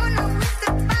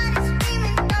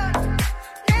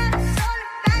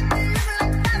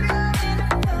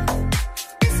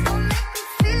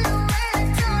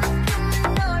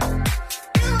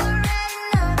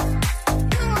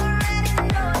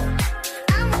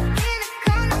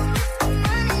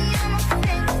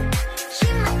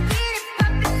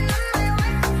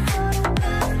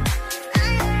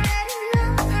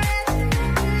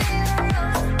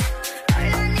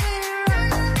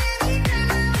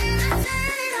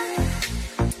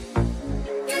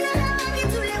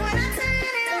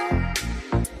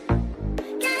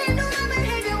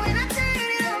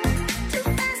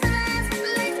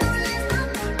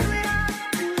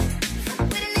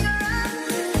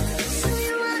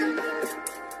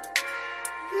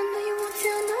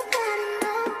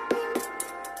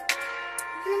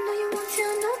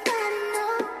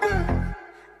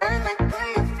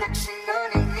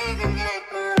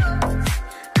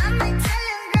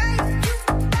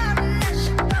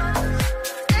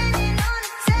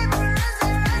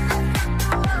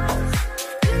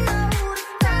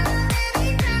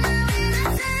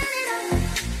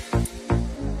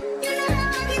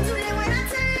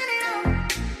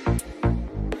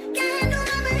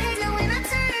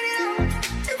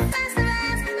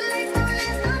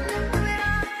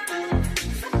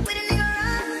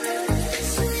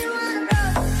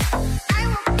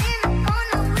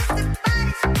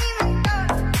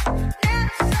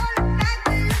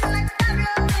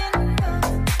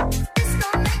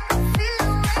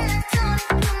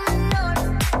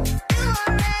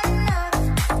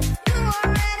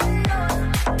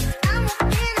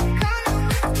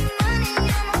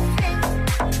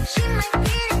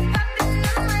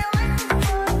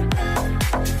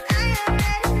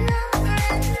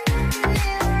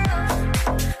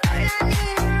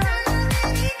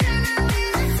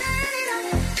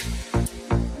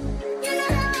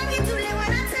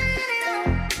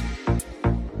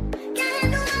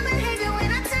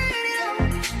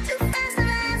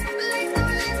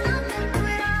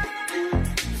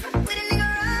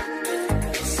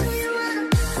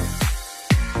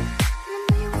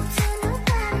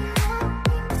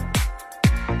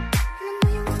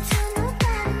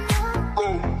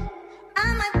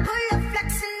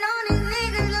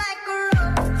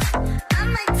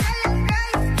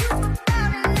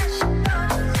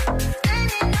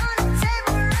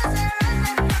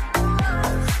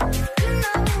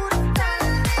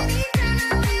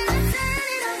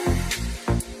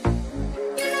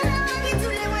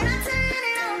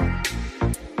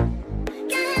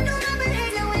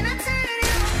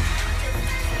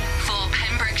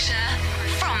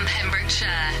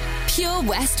Pure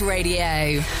West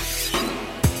Radio.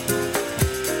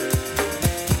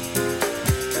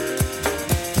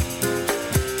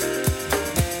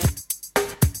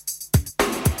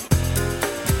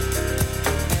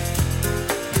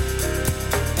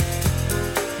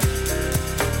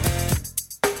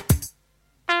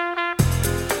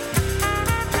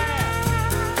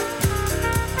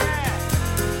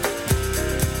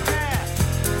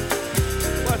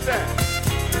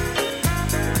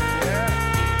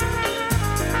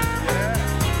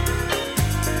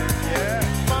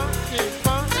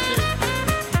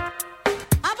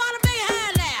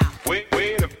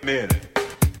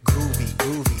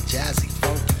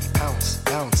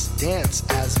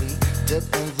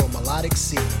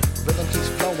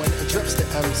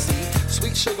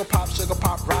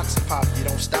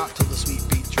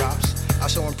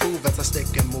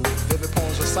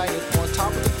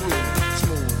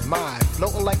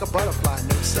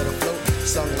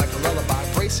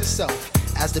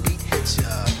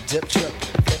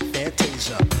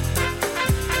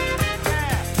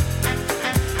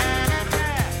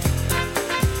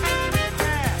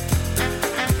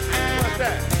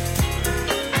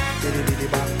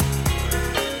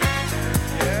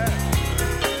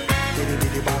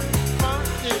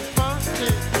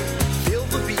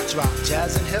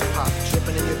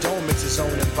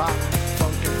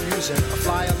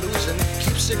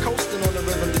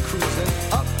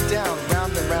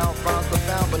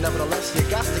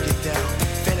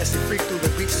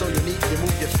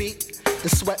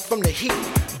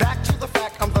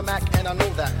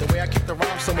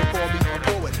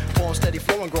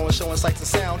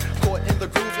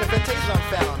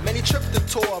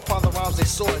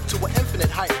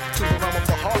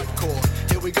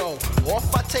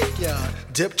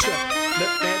 Dip trip, lip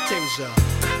fantasia.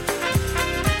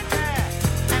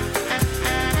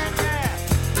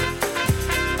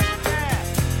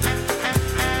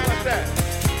 What's that?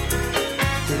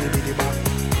 Diddy diddy bop.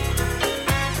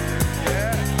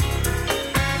 Yeah.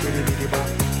 Diddy diddy bop.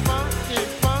 Funky,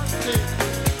 funky.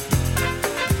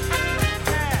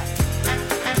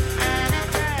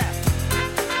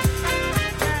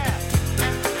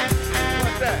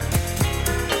 What's that?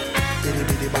 Diddy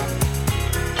diddy bop.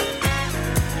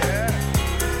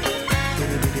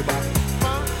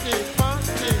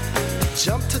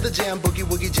 Jump to the jam, boogie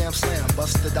woogie jam slam.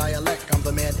 Bust the dialect, I'm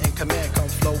the man in command. Come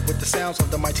flow with the sounds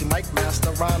of the mighty mic master.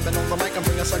 Rhyming on the mic, I'm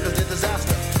bringing suckers to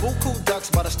disaster. Buku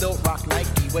ducks, but I still rock Nike.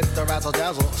 With the razzle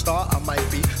dazzle, a star I might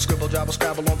be. Scribble, jabble,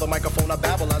 scrabble on the microphone, I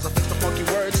babble as I fix the funky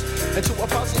words into a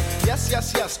puzzle. Yes,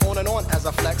 yes, yes, on and on as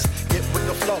I flex. Get with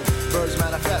the flow, birds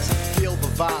manifest. Feel the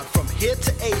vibe from here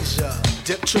to Asia.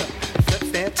 Dip trip, flip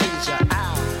fantasia.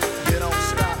 Ow, you don't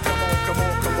stop. Come on, come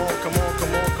on, come on, come on,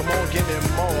 come on, come on, give me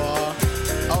more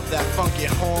of that funky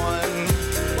horn.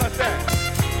 What's that?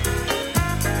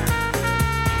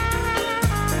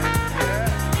 Yeah.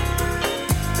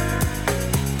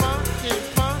 Funky,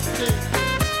 funky.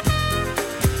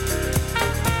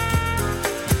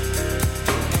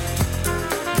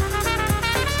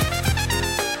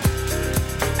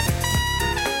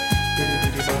 Bitty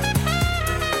bitty bop.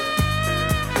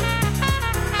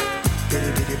 Bitty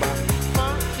bitty bop.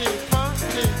 Funky,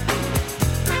 funky.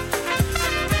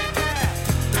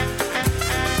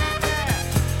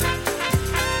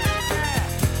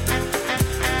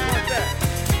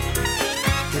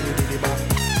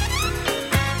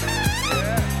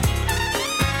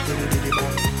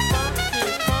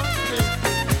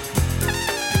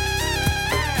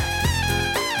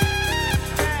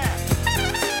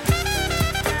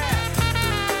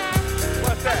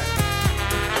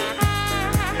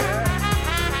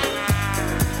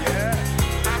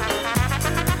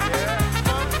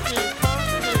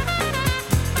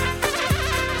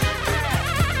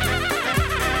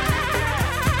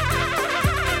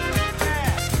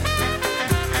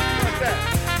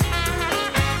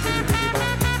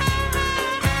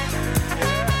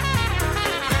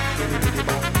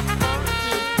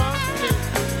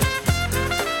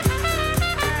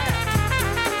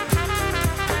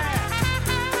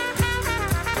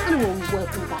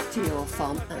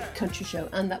 Country show,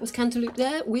 and that was Cantaloupe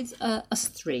there with us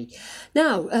three.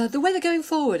 Now, the weather going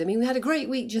forward, I mean, we had a great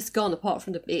week just gone, apart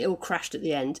from it all crashed at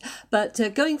the end, but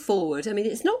going forward, I mean,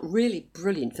 it's not really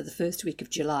brilliant for the first week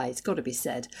of July, it's got to be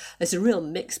said. There's a real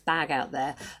mixed bag out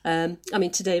there. I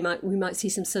mean, today we might see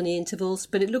some sunny intervals,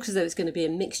 but it looks as though it's going to be a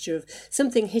mixture of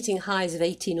something hitting highs of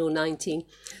 18 or 19,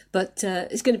 but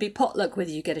it's going to be potluck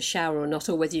whether you get a shower or not,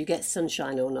 or whether you get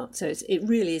sunshine or not. So it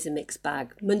really is a mixed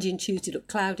bag. Monday and Tuesday look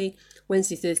cloudy,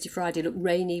 Wednesday, Thursday, Friday look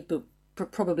rainy, but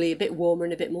probably a bit warmer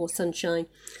and a bit more sunshine.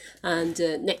 And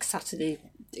next Saturday,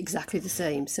 exactly the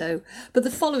same. So, but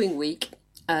the following week,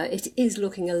 it is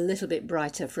looking a little bit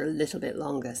brighter for a little bit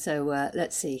longer. So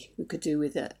let's see. We could do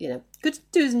with could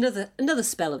do with another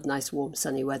spell of nice, warm,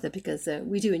 sunny weather, because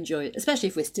we do enjoy it, especially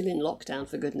if we're still in lockdown,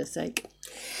 for goodness sake.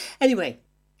 Anyway.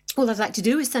 All I'd like to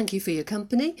do is thank you for your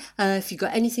company. If you've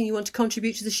got anything you want to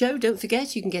contribute to the show, don't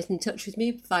forget you can get in touch with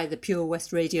me via the Pure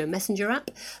West Radio Messenger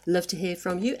app. Love to hear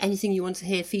from you. Anything you want to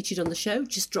hear featured on the show,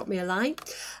 just drop me a line.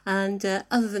 And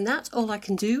other than that, all I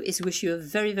can do is wish you a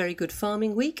very, very good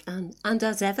farming week. And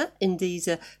as ever, in these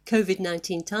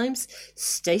COVID-19 times,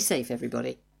 stay safe,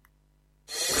 everybody.